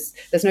postures,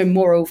 there's no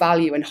moral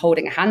value in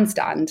holding a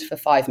handstand for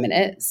 5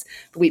 minutes,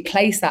 but we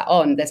place that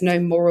on. There's no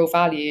moral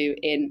value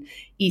in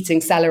eating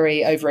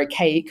celery over a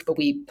cake, but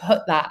we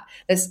put that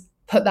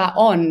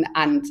on.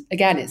 And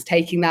again, it's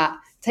taking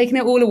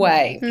it all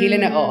away,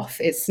 peeling it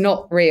off. It's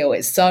not real.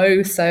 It's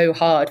so, so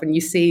hard when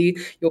you see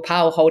your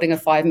pal holding a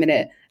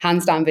 5-minute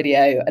handstand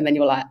video, and then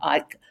you're like,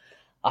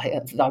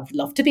 I'd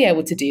love to be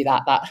able to do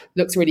that. That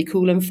looks really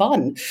cool and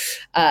fun.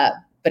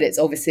 But it's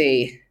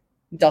obviously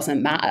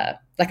doesn't matter.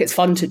 Like, it's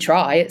fun to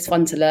try. It's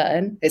fun to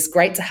learn. It's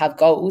great to have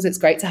goals. It's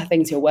great to have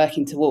things you're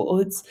working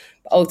towards.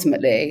 But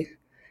ultimately,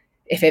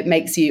 if it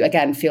makes you,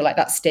 again, feel like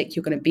that stick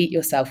you're going to beat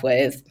yourself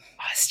with,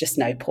 it's just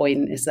no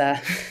point, is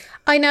there?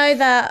 I know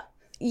that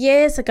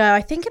years ago,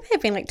 I think it may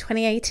have been like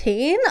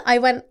 2018, I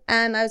went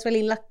and I was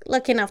really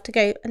lucky enough to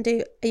go and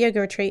do a yoga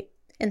retreat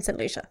in St.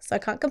 Lucia. So I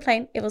can't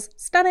complain. It was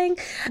stunning.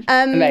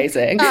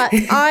 Amazing. But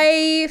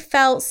I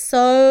felt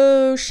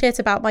so shit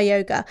about my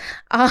yoga.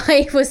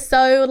 I was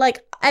so like,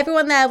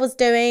 everyone there was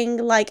doing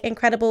like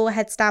incredible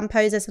headstand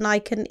poses, and I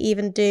couldn't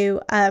even do,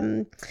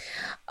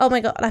 oh my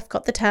God, I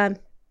forgot the term.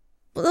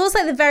 also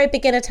like the very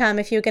beginner term,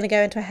 if you were going to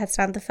go into a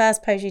headstand, the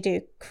first pose you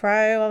do,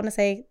 crow, I want to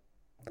say,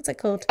 what's it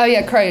called? Oh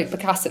yeah, crow,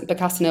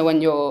 Bakasana,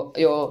 when you're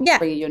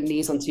bringing your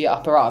knees onto your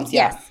upper arms.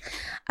 Yeah.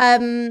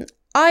 Yes.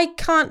 I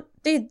can't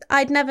do,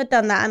 I'd never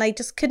done that, and I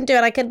just couldn't do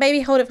it. I could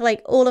maybe hold it for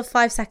like all of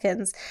 5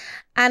 seconds.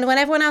 And when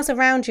everyone else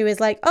around you is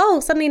like, oh,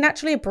 suddenly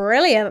naturally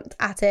brilliant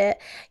at it,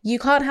 you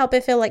can't help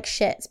but feel like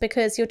shit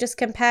because you're just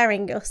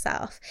comparing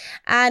yourself.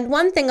 And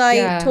one thing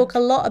I talk a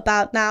lot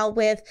about now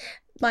with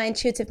my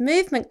intuitive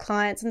movement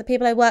clients and the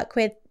people I work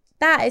with,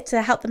 that is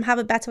to help them have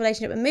a better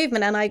relationship with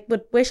movement. And I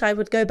would wish I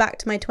would go back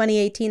to my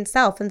 2018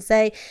 self and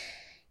say,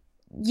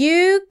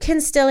 you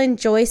can still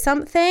enjoy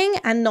something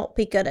and not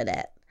be good at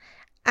it.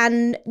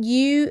 And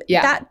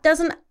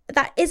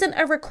that isn't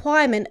a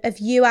requirement of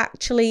you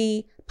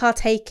actually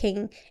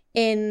partaking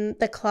in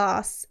the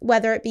class,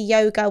 whether it be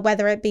yoga,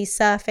 whether it be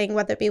surfing,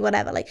 whether it be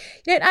whatever. Like,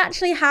 you don't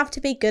actually have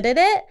to be good at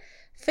it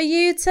for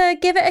you to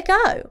give it a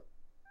go.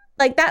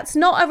 Like, that's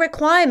not a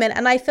requirement.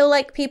 And I feel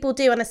like people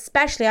do, and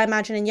especially I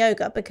imagine in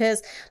yoga,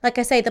 because like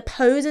I say, the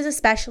poses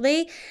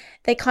especially,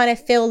 they kind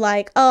of feel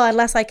like, oh,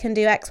 unless I can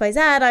do X, Y, Z,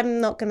 I'm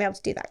not going to be able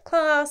to do that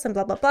class and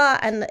blah, blah, blah.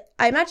 And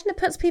I imagine it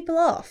puts people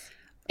off.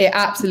 It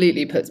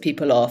absolutely puts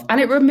people off, and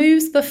it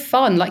removes the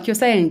fun. Like you're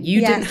saying, you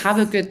didn't have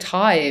a good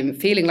time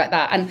feeling like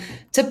that. And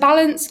to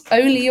balance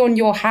only on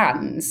your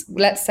hands,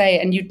 let's say,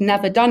 and you'd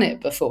never done it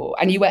before,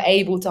 and you were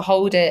able to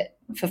hold it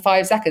for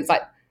 5 seconds,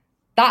 like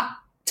that,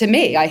 to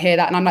me, I hear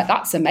that and I'm like,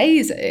 that's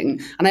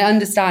amazing. And I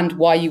understand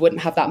why you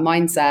wouldn't have that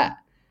mindset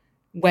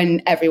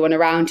when everyone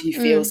around you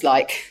feels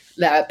like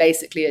they're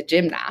basically a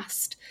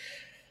gymnast.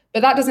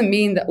 But that doesn't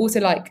mean that also,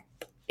 like,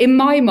 in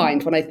my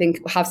mind, when I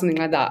have something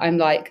like that, I'm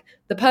like,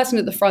 the person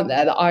at the front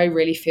there that I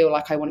really feel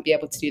like I want to be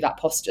able to do that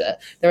posture,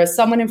 there is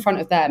someone in front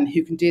of them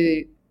who can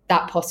do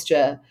that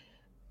posture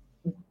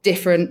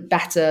different,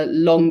 better,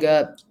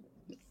 longer,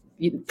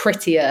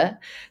 prettier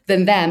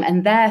than them.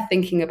 And they're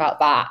thinking about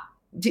that.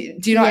 Do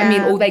you know what I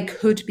mean? Or they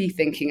could be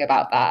thinking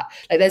about that.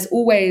 Like, there's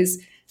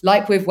always,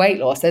 like with weight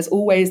loss, there's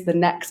always the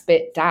next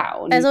bit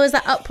down. There's always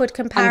that upward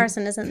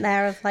comparison, isn't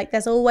there? Of like,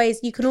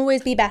 you can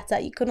always be better.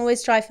 You can always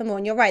strive for more.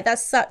 And you're right.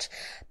 That's such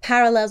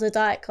parallels with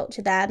diet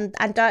culture there,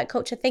 and diet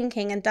culture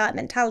thinking and diet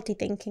mentality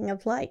thinking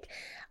of like,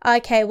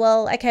 okay,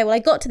 well, I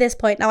got to this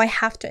point. Now I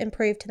have to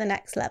improve to the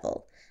next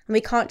level. And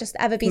we can't just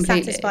ever be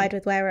satisfied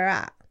with where we're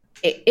at.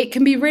 It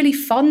can be really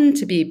fun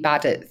to be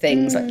bad at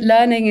things. Like,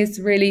 learning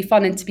is really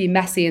fun, and to be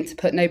messy and to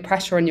put no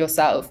pressure on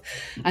yourself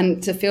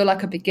and to feel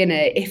like a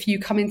beginner. If you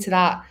come into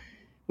that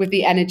with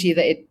the energy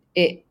that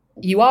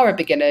you are a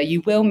beginner,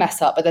 you will mess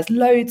up, but there's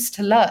loads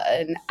to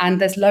learn and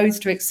there's loads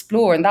to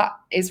explore. And that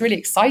is really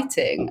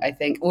exciting, I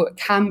think, or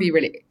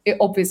it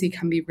obviously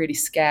can be really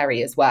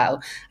scary as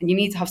well. And you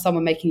need to have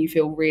someone making you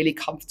feel really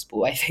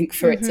comfortable, I think,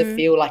 for it to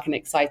feel like an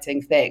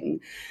exciting thing.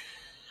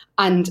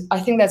 And I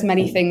think there's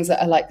many things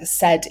that are like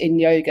said in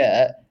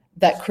yoga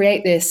that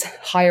create this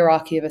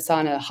hierarchy of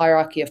asana,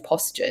 hierarchy of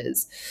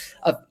postures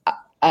of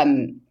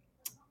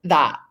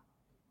that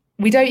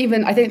I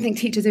don't think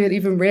teachers are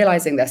even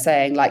realizing they're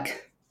saying,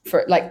 like,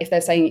 for like, if they're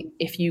saying,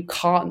 if you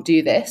can't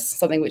do this,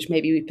 something which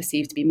maybe we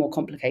perceive to be more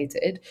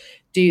complicated,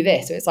 do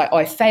this. So it's like, oh,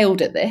 I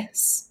failed at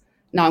this.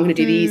 Now I'm going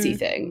to do the easy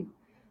thing.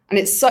 And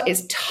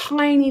it's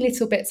tiny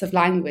little bits of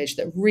language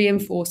that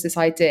reinforce this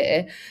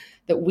idea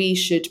that we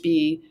should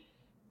be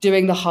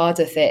doing the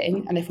harder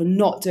thing. And if we're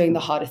not doing the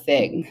harder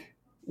thing,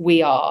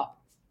 we are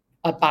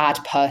a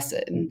bad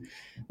person,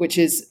 which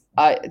is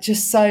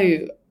just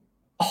so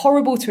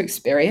horrible to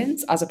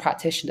experience as a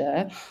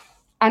practitioner.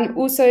 And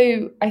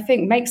also, I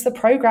think, makes the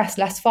progress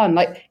less fun.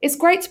 Like, it's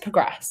great to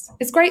progress.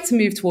 It's great to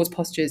move towards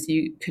postures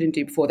you couldn't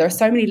do before. There are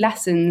so many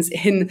lessons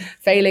in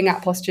failing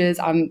at postures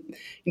and,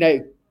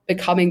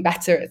 becoming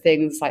better at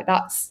things. Like,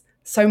 that's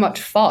so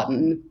much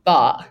fun,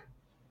 but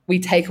we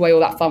take away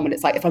all that fun when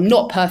it's like, if I'm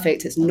not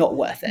perfect, it's not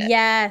worth it.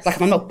 Yes. Like,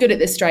 if I'm not good at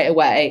this straight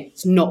away,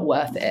 it's not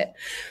worth it.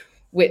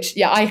 Which,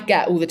 I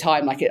get all the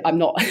time. Like, I'm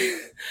not,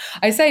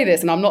 I say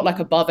this and I'm not like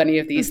above any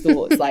of these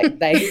thoughts. Like,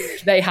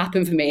 they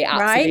happen for me.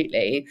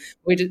 Absolutely.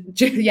 Right?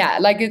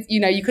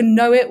 You can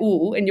know it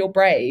all in your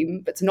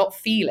brain, but to not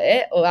feel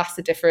it, that's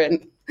a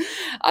different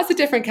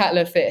kettle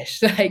of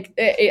fish. Like,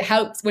 it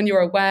helps when you're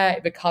aware.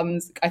 It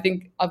becomes, I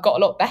think I've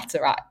got a lot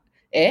better at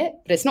it,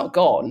 but it's not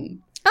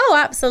gone. Oh,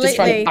 absolutely. Just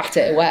trying to bat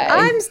it away.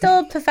 I'm still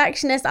a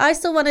perfectionist. I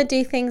still want to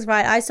do things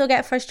right. I still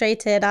get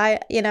frustrated. I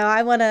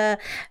want to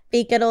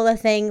be good at all the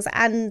things.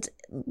 And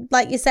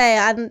like you say,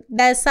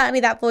 there's certainly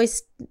that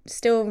voice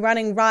still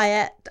running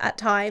riot at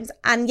times.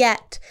 And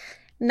yet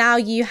now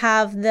you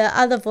have the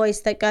other voice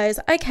that goes,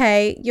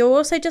 okay, you're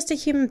also just a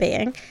human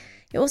being.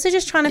 You're also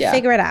just trying to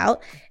figure it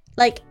out.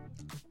 Like,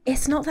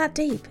 it's not that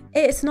deep.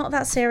 It's not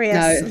that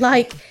serious. No.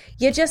 Like,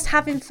 you're just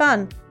having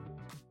fun.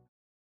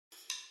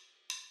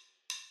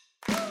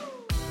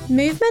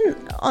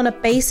 Movement on a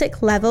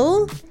basic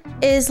level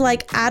is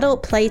like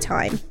adult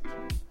playtime,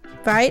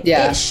 right?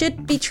 Yeah. It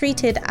should be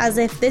treated as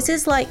if this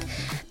is like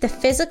the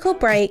physical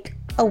break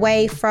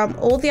away from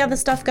all the other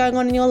stuff going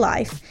on in your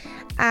life,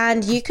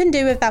 and you can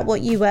do with that what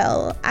you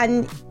will.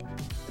 And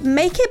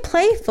make it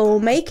playful,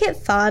 make it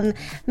fun,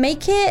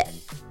 make it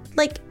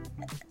like,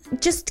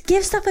 just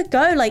give stuff a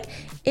go. Like,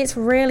 it's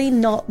really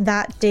not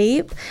that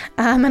deep.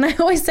 And I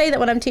always say that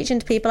when I'm teaching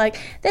to people, like,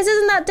 this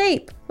isn't that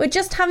deep. We're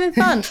just having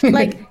fun.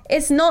 Like,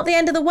 it's not the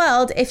end of the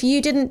world if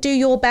you didn't do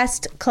your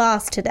best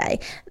class today,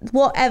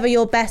 whatever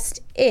your best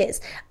is.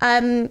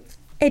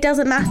 It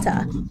doesn't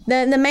matter.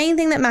 The main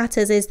thing that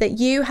matters is that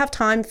you have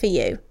time for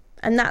you.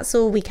 And that's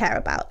all we care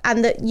about.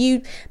 And that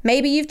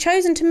maybe you've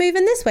chosen to move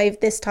in this way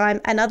this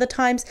time, and other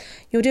times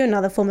you'll do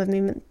another form of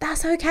movement.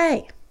 That's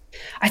okay.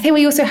 I think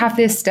we also have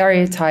this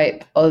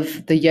stereotype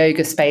of the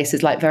yoga space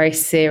as like very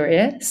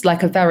serious,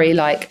 like a very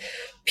like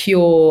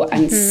pure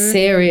and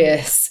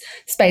serious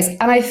space.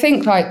 And I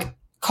think like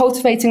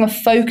cultivating a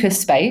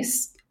focused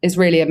space is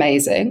really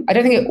amazing. I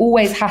don't think it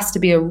always has to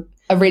be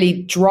a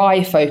really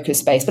dry focus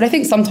space, but I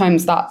think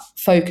sometimes that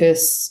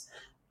focus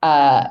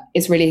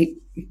is really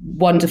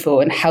wonderful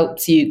and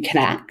helps you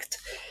connect.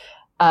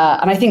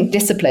 And I think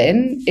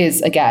discipline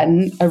is,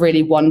 again, a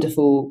really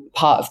wonderful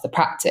part of the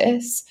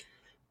practice.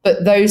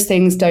 But those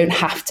things don't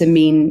have to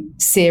mean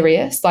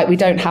serious. Like, we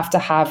don't have to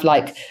have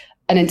like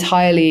an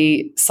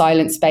entirely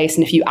silent space.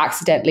 And if you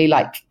accidentally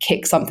like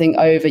kick something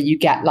over, you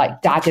get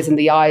like daggers in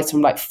the eyes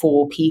from like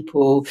 4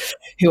 people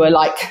who are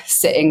like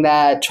sitting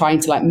there trying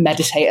to like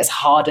meditate as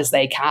hard as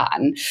they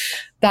can.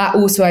 That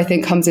also, I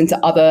think, comes into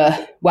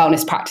other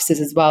wellness practices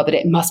as well, that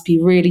it must be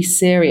really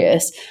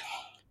serious,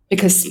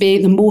 because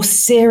the more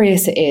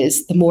serious it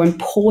is, the more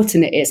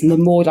important it is, and the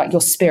more like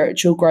your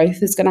spiritual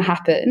growth is going to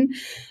happen.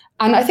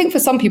 And I think for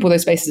some people,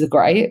 those spaces are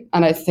great.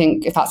 And I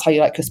think if that's how you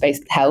like your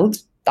space held,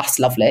 that's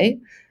lovely.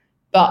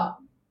 But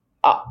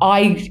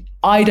I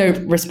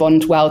don't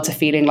respond well to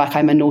feeling like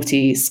I'm a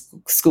naughty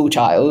school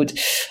child.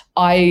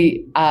 I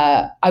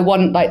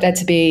want like there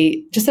to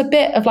be just a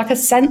bit of like a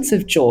sense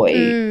of joy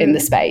in the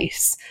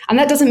space. And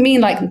that doesn't mean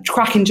like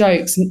cracking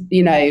jokes,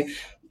 you know,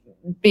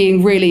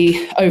 being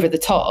really over the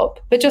top,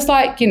 but just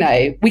like, you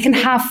know, we can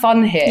have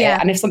fun here. Yeah.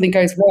 And if something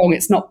goes wrong,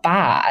 it's not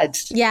bad.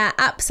 Yeah,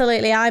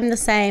 absolutely. I'm the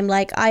same.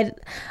 Like I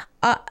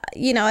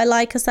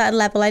like a certain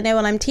level. I know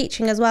when I'm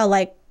teaching as well,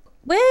 like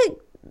we're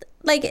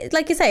like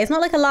you say, it's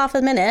not like a laugh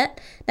a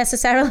minute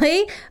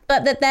necessarily,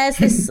 but that there's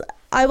this,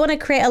 I want to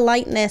create a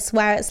lightness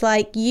where it's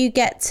like you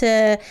get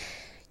to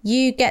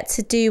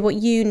do what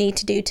you need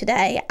to do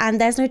today, and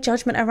there's no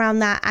judgment around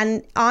that,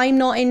 and I'm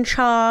not in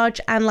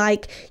charge, and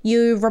like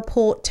you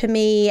report to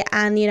me,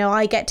 and you know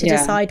I get to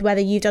decide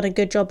whether you've done a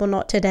good job or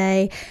not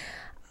today.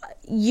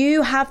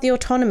 You have the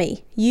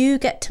autonomy. You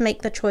get to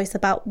make the choice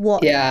about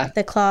what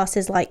the class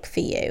is like for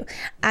you,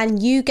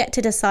 and you get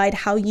to decide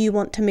how you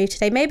want to move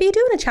today. Maybe you do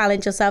want to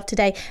challenge yourself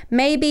today.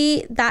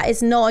 Maybe that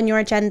is not on your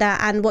agenda,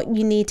 and what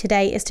you need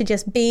today is to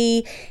just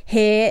be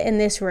here in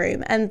this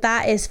room, and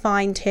that is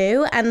fine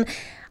too. And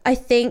I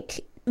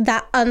think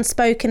that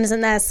unspoken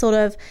isn't there sort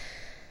of,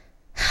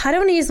 I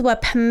don't want to use the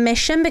word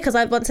permission, because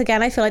once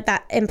again I feel like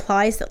that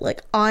implies that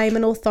like I'm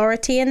an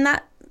authority in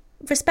that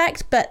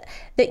respect, but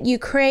that you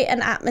create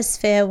an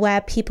atmosphere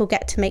where people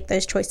get to make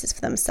those choices for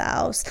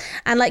themselves.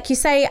 And like you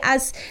say,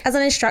 as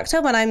an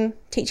instructor, when I'm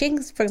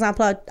teaching, for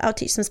example, I'll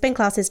teach some spin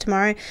classes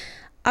tomorrow,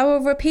 I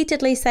will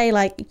repeatedly say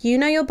like, you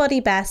know your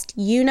body best,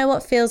 you know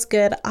what feels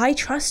good, I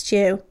trust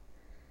you,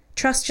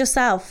 trust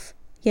yourself,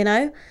 you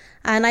know.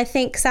 And I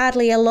think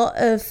sadly a lot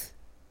of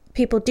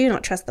people do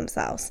not trust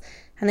themselves,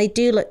 and they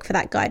do look for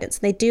that guidance,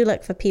 and they do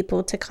look for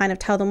people to kind of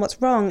tell them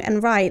what's wrong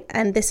and right,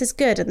 and this is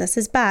good and this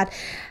is bad,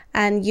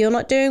 and you're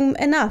not doing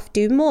enough,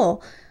 do more.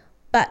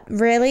 But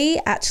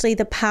really, actually,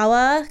 the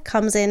power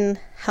comes in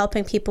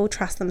helping people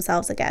trust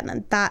themselves again,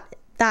 and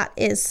that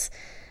is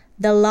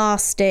the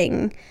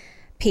lasting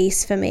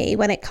piece for me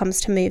when it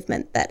comes to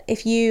movement, that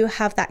if you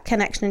have that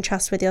connection and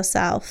trust with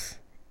yourself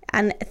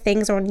and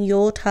things are on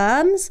your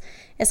terms,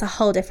 it's a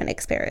whole different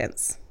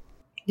experience.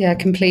 Yeah,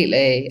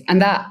 completely.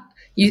 And that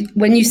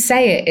when you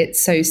say it,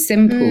 it's so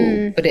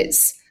simple, but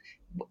it's,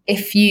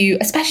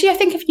 especially I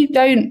think if you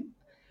don't,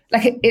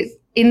 like it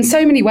in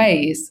so many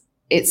ways,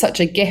 it's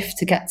such a gift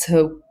to get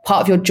to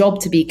part of your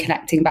job to be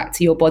connecting back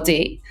to your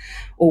body,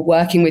 or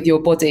working with your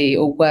body,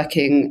 or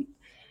working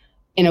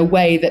in a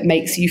way that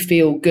makes you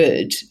feel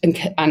good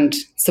and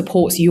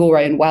supports your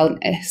own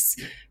wellness.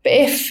 But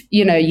if,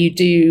 you know, you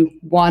do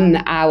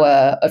 1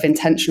 hour of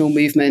intentional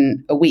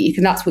movement a week,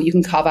 and that's what you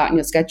can carve out in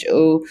your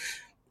schedule,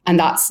 and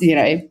that's, you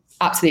know,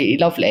 absolutely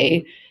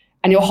lovely,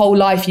 and your whole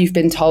life you've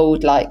been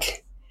told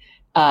like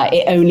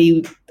it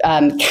only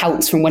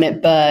counts from when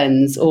it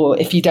burns, or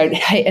if you don't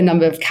hit a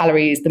number of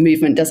calories, the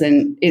movement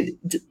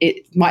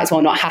it might as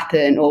well not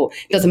happen, or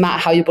it doesn't matter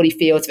how your body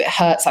feels, if it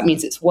hurts, that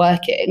means it's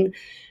working.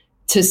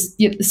 To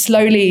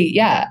slowly,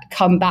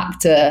 come back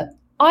to,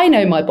 I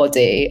know my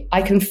body,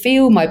 I can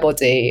feel my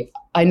body,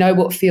 I know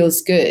what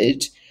feels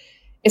good.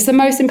 It's the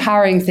most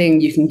empowering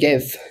thing you can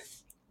give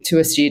to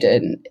a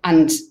student.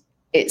 And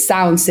it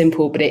sounds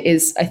simple, but it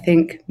is, I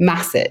think,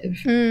 massive.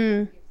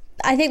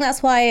 I think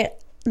that's why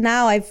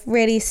now I've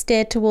really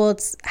steered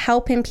towards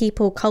helping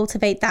people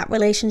cultivate that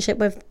relationship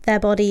with their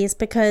bodies,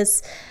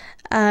 because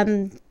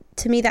to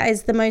to me, that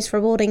is the most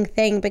rewarding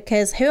thing,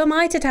 because who am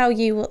I to tell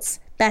you what's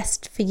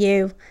best for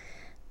you?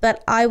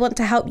 But I want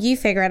to help you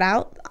figure it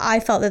out. I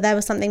felt that there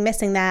was something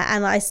missing there.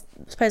 And I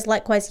suppose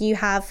likewise you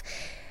have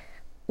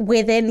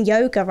within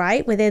yoga,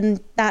 right? Within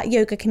that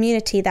yoga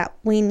community, that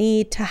we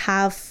need to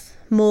have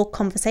more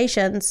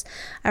conversations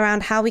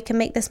around how we can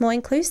make this more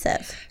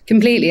inclusive.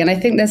 Completely. And I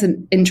think there's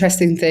an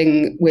interesting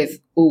thing with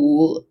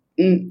all,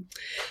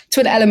 to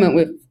an element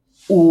with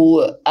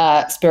all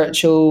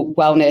spiritual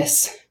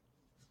wellness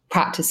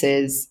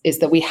practices, is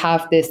that we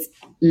have this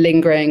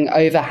lingering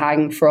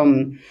overhang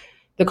from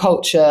the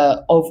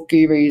culture of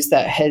gurus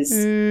that has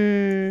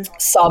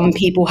some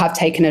people have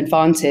taken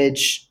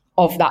advantage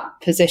of that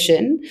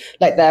position.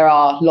 Like there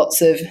are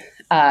lots of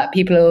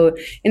people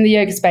in the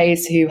yoga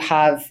space who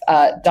have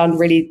done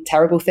really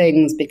terrible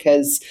things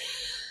because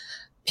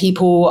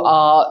people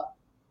are,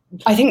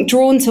 I think,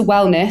 drawn to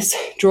wellness,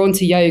 drawn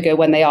to yoga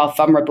when they are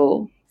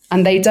vulnerable,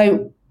 and they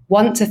don't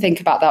want to think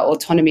about that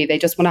autonomy. They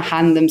just want to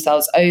hand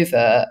themselves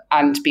over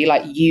and be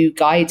like, you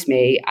guide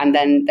me. And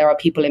then there are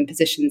people in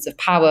positions of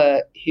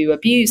power who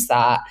abuse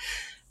that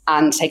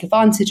and take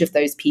advantage of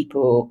those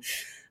people.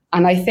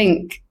 And I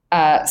think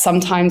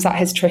sometimes that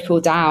has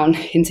trickled down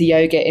into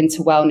yoga,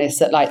 into wellness,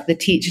 that like the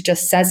teacher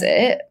just says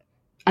it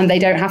and they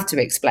don't have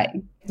to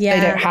explain. They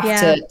don't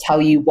have to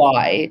tell you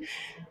why.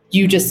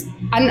 You just,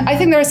 and I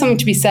think there is something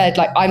to be said.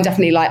 Like, I'm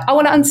definitely like, I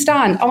want to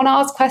understand. I want to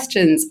ask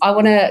questions. I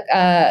want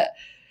to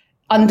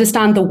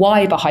understand the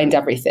why behind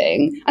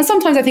everything. And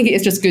sometimes I think it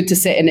is just good to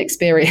sit and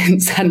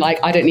experience, and like,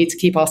 I don't need to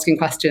keep asking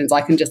questions.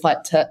 I can just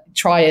like to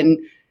try and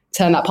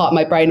turn that part of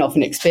my brain off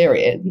and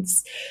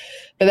experience.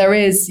 But there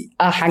is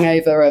a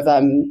hangover of,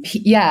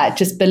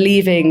 just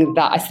believing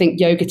that I think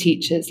yoga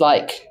teachers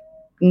like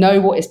know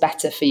what is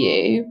better for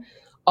you,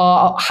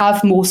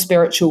 have more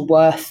spiritual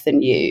worth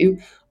than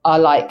you, are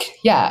like,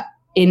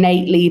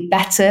 innately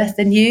better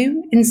than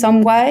you in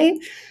some way.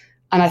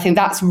 And I think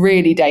that's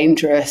really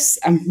dangerous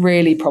and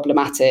really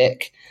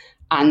problematic.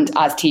 And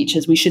as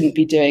teachers, we shouldn't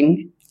be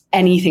doing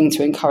anything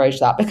to encourage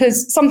that,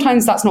 because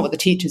sometimes that's not what the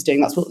teacher's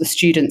doing. That's what the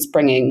student's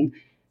bringing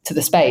to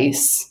the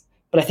space.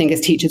 But I think as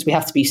teachers, we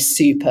have to be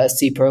super,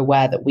 super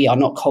aware that we are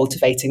not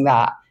cultivating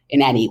that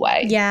in any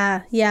way.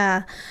 Yeah.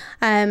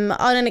 On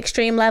an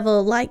extreme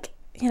level, like,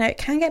 it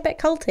can get a bit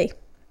culty.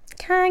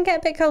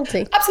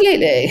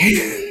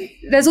 Absolutely.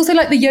 There's also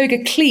like the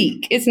yoga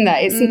clique, isn't there?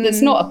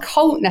 It's not a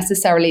cult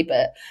necessarily,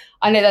 but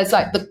I know there's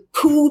like the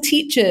cool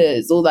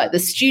teachers, or like the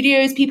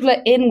studios people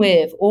are in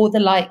with, or the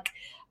like,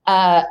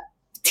 I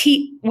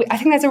think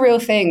there's a real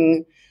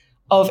thing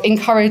of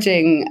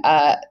encouraging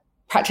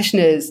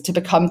practitioners to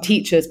become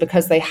teachers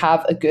because they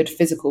have a good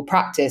physical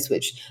practice,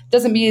 which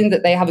doesn't mean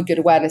that they have a good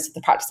awareness of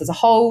the practice as a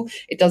whole.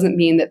 It doesn't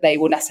mean that they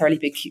will necessarily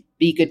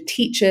be good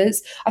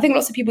teachers. I think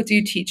lots of people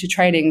do teacher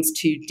trainings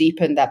to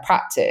deepen their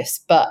practice,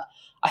 but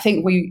I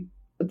think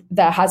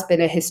there has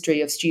been a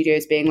history of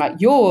studios being like,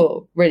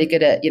 you're really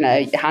good at, your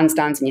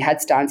handstands and your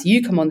headstands,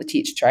 you come on the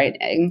teacher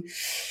training.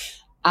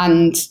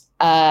 And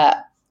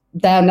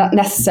they're not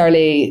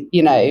necessarily,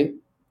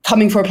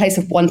 coming from a place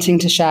of wanting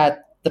to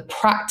share the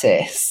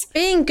practice.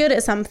 Being good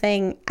at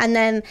something and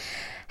then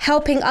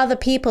helping other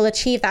people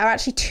achieve that are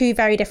actually two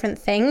very different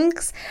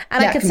things.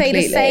 And I could say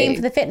the same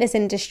for the fitness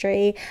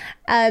industry.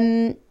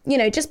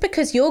 Just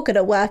because you're good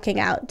at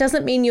working out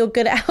doesn't mean you're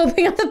good at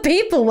helping other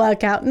people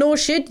work out, nor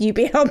should you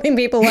be helping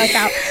people work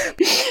out.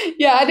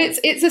 And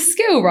it's a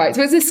skill, right?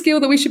 So it's a skill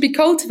that we should be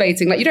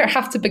cultivating. Like, you don't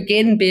have to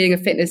begin being a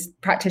fitness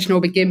practitioner or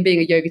begin being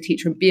a yoga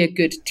teacher and be a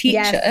good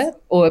teacher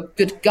or a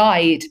good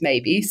guide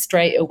maybe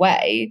straight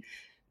away.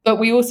 But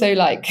we also,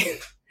 like,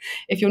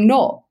 if you're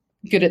not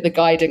good at the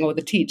guiding or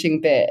the teaching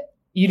bit,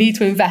 you need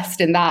to invest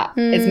in that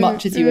as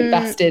much as you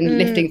invest in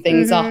lifting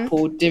things up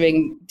or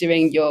doing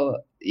your,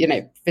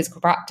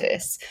 physical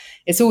practice.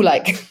 It's all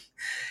like, you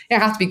don't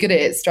have to be good at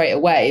it straight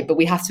away, but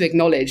we have to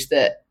acknowledge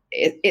that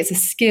it's a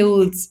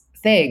skilled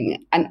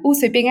thing. And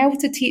also being able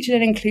to teach in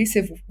an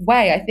inclusive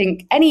way. I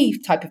think any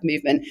type of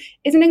movement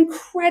is an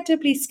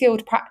incredibly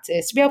skilled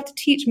practice. To be able to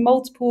teach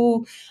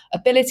multiple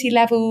ability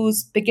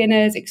levels,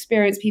 beginners,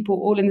 experienced people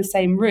all in the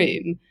same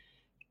room,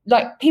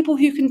 like people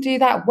who can do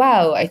that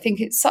well, I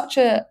think it's such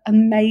an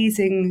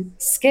amazing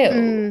skill.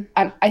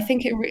 And I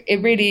think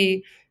it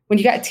really, when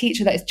you get a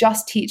teacher that is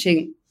just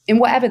teaching in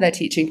whatever they're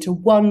teaching to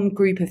one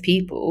group of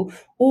people,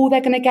 all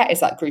they're going to get is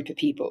that group of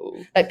people.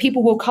 Like,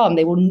 people will come,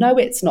 they will know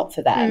it's not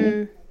for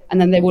them. And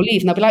then they will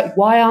leave and they'll be like,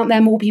 why aren't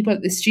there more people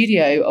at the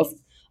studio of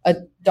a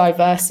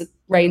diverse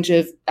range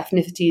of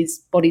ethnicities,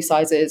 body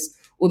sizes,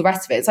 all the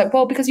rest of it? It's like,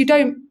 well, because you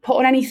don't put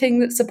on anything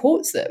that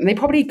supports them. They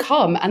probably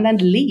come and then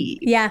leave.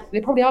 Yeah.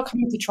 They probably are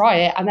coming to try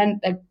it and then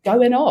they're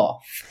going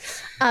off.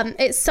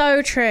 It's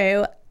so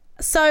true.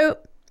 So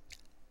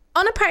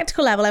on a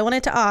practical level, I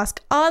wanted to ask,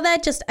 are there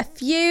just a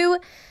few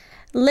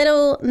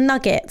little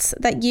nuggets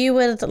that you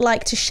would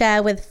like to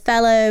share with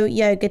fellow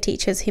yoga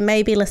teachers who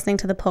may be listening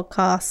to the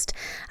podcast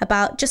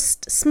about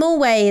just small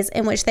ways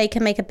in which they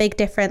can make a big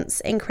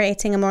difference in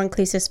creating a more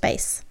inclusive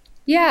space?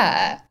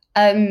 Yeah.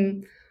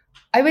 I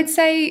would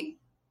say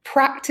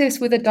practice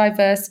with a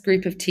diverse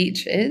group of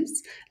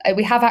teachers.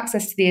 We have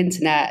access to the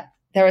internet.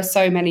 There are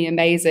so many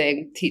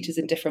amazing teachers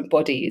in different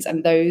bodies,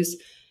 and those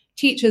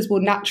teachers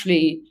will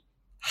naturally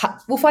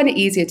will find it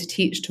easier to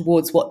teach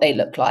towards what they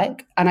look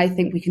like. And I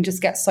think we can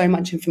just get so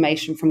much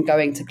information from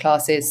going to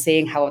classes,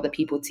 seeing how other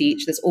people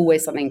teach. There's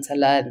always something to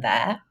learn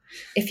there.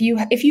 If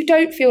you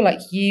don't feel like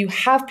you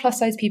have plus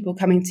size people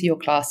coming to your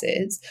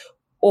classes,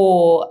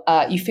 or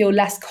you feel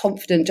less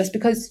confident just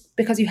because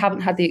you haven't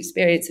had the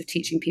experience of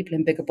teaching people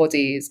in bigger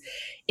bodies,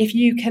 if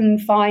you can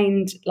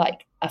find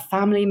like a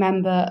family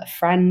member, a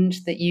friend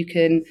that you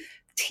can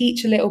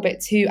teach a little bit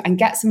to and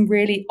get some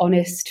really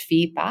honest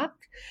feedback.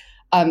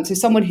 So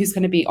someone who's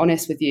going to be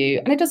honest with you,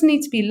 and it doesn't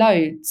need to be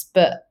loads,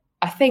 but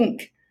I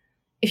think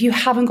if you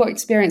haven't got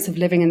experience of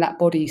living in that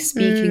body,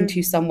 speaking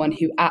to someone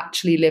who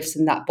actually lives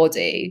in that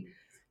body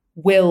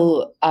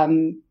will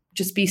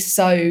just be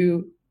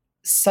so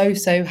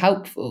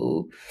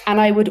helpful.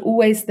 And I would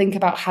always think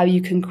about how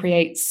you can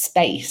create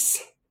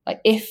space.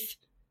 Like if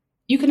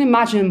you can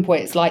imagine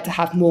what it's like to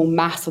have more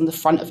mass on the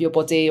front of your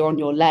body or on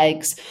your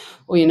legs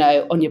or, you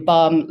know, on your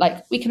bum,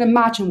 like we can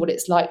imagine what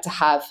it's like to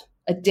have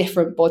a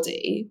different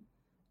body.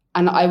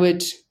 And I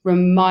would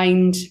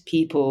remind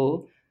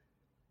people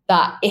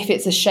that if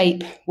it's a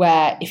shape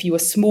where if you were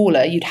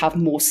smaller, you'd have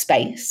more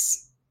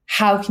space,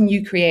 how can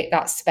you create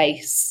that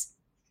space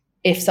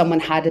if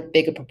someone had a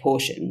bigger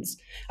proportions?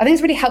 I think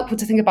it's really helpful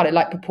to think about it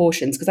like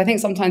proportions, because I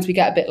think sometimes we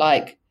get a bit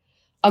like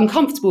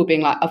uncomfortable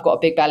being like, I've got a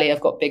big belly,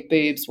 I've got big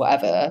boobs,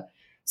 whatever.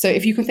 So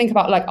if you can think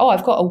about like, oh,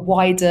 I've got a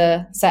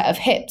wider set of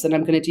hips and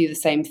I'm going to do the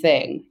same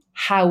thing,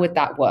 how would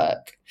that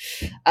work?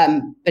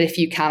 But if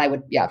you can, I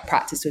would,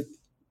 practice with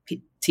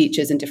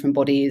teachers in different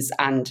bodies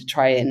and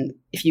try and,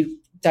 if you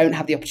don't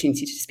have the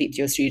opportunity to speak to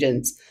your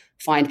students,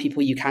 find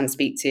people you can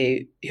speak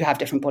to who have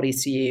different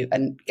bodies to you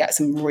and get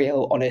some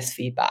real honest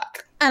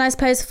feedback. And I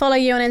suppose follow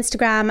you on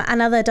Instagram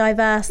and other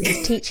diverse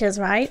teachers,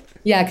 right?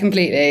 Yeah,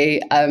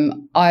 completely.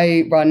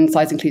 I run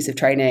size inclusive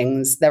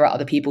trainings. There are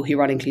other people who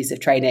run inclusive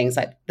trainings,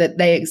 like that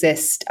they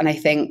exist. And I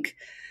think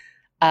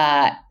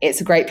it's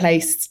a great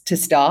place to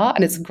start,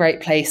 and it's a great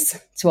place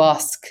to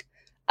ask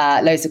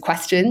loads of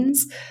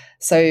questions.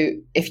 So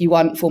if you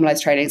want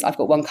formalized trainings, I've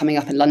got one coming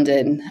up in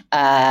London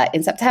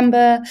in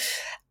September.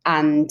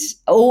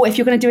 Or if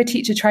you're going to do a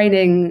teacher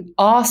training,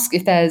 ask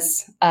if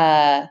there's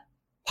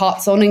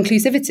parts on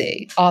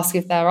inclusivity. Ask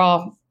if there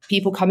are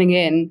people coming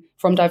in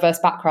from diverse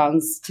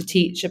backgrounds to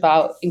teach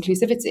about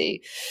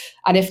inclusivity.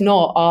 And if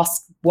not,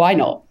 ask why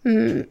not?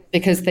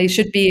 Because they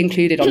should be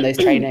included on those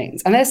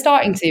trainings. And they're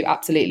starting to,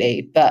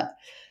 absolutely. But,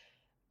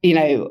 you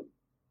know,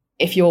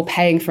 if you're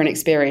paying for an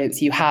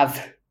experience, you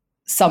have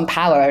some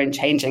power in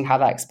changing how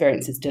that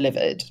experience is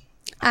delivered.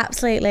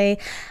 Absolutely.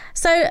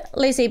 So,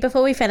 Lucy,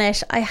 before we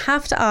finish, I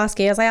have to ask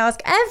you, as I ask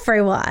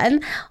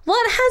everyone,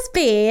 what has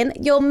been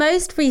your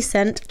most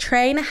recent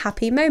train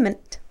happy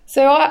moment?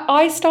 So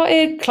I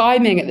started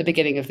climbing at the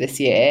beginning of this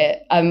year.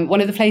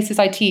 One of the places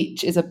I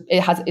teach is a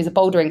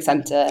bouldering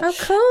centre. Oh,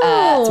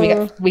 cool!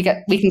 So we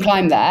can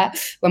climb there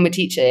when we're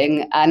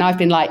teaching. And I've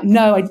been like,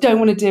 no, I don't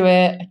want to do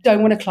it. I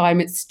don't want to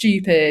climb. It's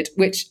stupid.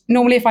 Which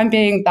normally, if I'm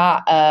being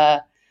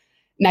that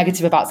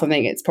negative about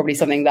something, it's probably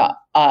something that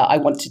I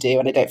want to do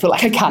and I don't feel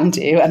like I can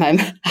do, and I'm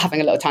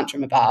having a little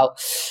tantrum about.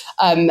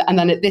 And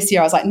then this year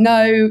I was like,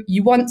 no,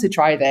 you want to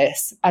try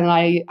this. And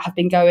I have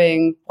been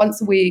going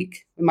once a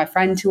week with my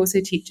friend who also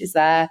teaches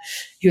there,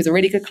 who is a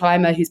really good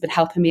climber, who's been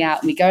helping me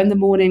out. And we go in the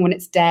morning when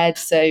it's dead,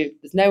 so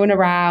there's no one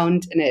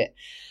around, and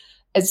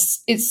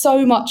it's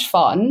so much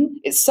fun.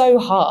 It's so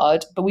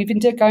hard, but we've been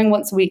going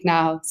once a week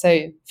now,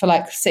 so for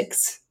like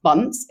 6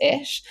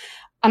 months-ish.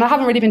 And I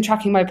haven't really been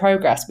tracking my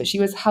progress, but she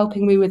was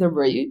helping me with a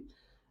route.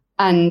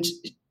 And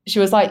she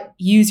was like,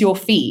 use your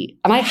feet.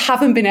 And I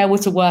haven't been able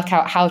to work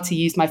out how to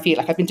use my feet.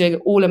 Like I've been doing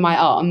it all in my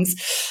arms.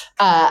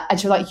 And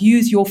she was like,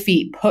 use your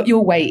feet, put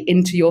your weight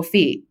into your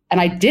feet.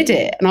 And I did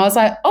it. And I was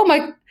like, oh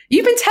my,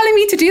 you've been telling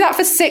me to do that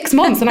for 6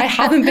 months and I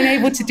haven't been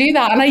able to do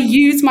that. And I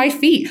used my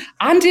feet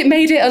and it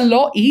made it a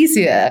lot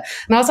easier.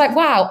 And I was like,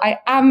 wow, I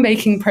am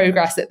making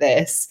progress at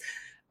this.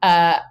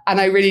 And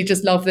I really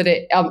just love that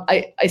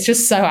it's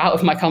just so out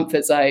of my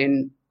comfort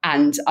zone,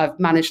 and I've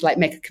managed to like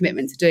make a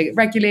commitment to doing it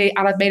regularly,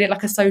 and I've made it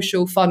like a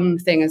social fun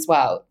thing as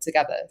well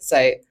together.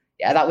 So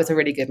yeah, that was a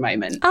really good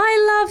moment.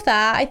 I love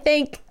that. I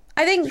think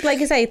like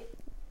you say,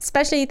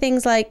 especially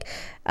things like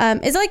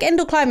is it like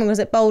indoor climbing, or is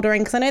it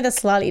bouldering? Because I know they're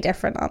slightly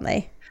different, aren't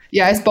they?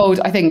 Yeah, it's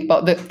bold, I think,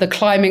 but the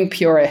climbing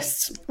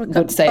purists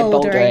would say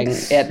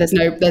bouldering. Yeah,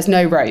 there's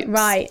no ropes.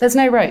 Right. There's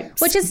no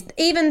ropes. Which is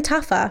even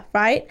tougher,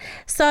 right?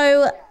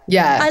 So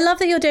yeah, I love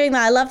that you're doing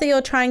that. I love that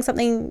you're trying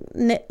something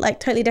like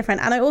totally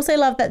different. And I also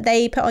love that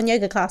they put on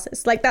yoga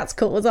classes. Like that's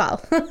cool as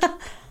well.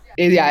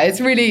 Yeah, it's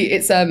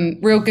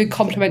real good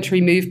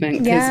complementary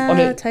movement.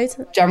 Yeah,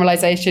 totally.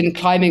 Generalization,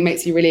 climbing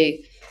makes you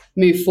really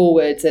move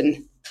forwards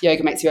and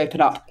yoga makes you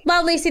open up.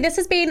 Well, Lucy, this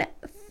has been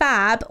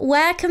fab.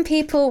 Where can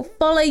people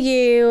follow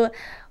you,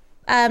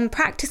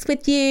 practice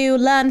with you,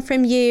 learn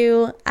from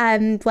you,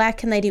 where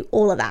can they do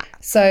all of that?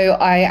 So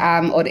I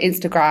am on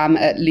Instagram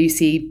at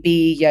Lucy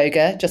B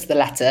Yoga, just the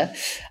letter.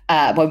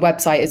 My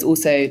website is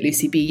also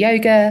Lucy B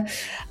Yoga.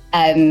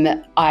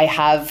 I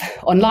have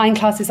online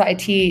classes that I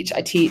teach.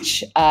 I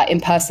teach in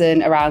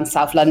person around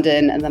South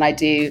London, and then I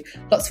do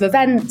lots of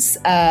events.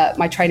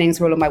 My trainings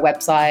are all on my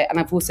website, and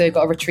I've also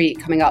got a retreat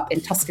coming up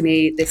in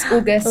Tuscany this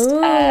August,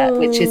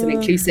 which is an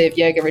inclusive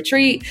yoga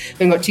retreat.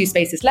 We've got 2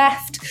 spaces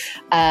left.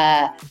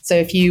 So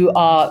if you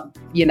are,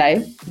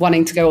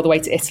 wanting to go all the way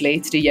to Italy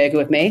to do yoga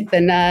with me,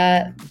 then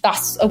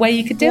that's a way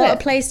you could do it. What a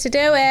place to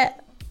do it.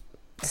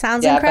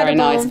 Sounds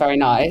incredible. Very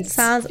nice.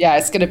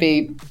 It's going to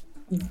be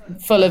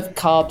full of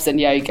carbs and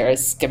yoga.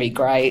 It's gonna be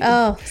great.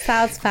 Oh,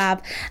 sounds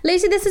fab.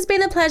 Lucy, this has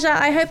been a pleasure.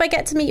 I hope I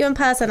get to meet you in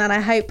person, and I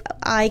hope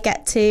I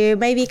get to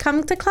maybe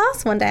come to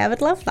class one day. I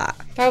would love that.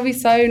 That would be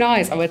so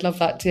nice. I would love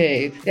that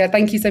too. Yeah,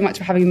 thank you so much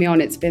for having me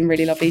on. It's been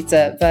really lovely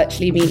to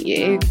virtually meet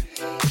you.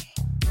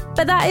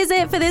 But that is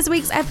it for this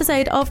week's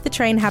episode of the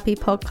Train Happy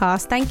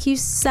podcast. Thank you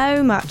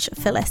so much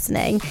for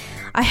listening.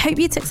 I hope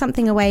you took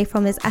something away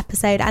from this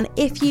episode, and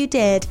if you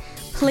did,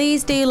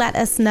 please do let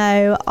us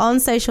know on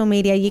social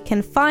media. You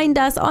can find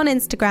us on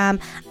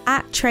Instagram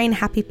at Train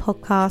Happy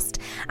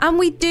Podcast, and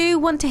we do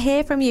want to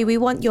hear from you. We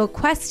want your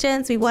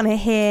questions, we want to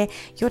hear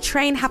your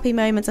Train Happy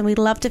moments, and we'd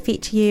love to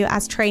feature you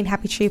as Train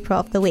Happy Trooper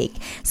of the Week.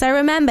 So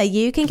remember,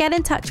 you can get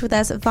in touch with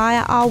us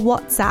via our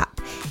WhatsApp.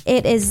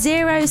 It is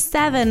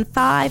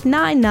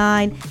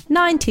 07599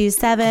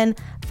 927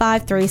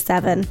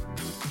 537.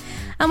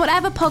 And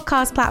whatever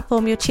podcast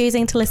platform you're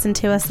choosing to listen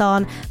to us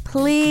on,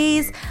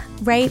 please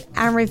rate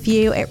and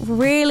review. It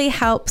really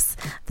helps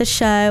the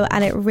show,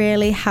 and it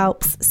really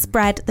helps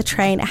spread the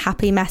Train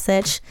Happy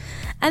message.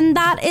 And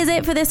that is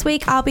it for this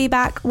week. I'll be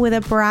back with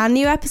a brand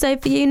new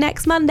episode for you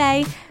next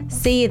Monday.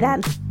 See you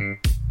then.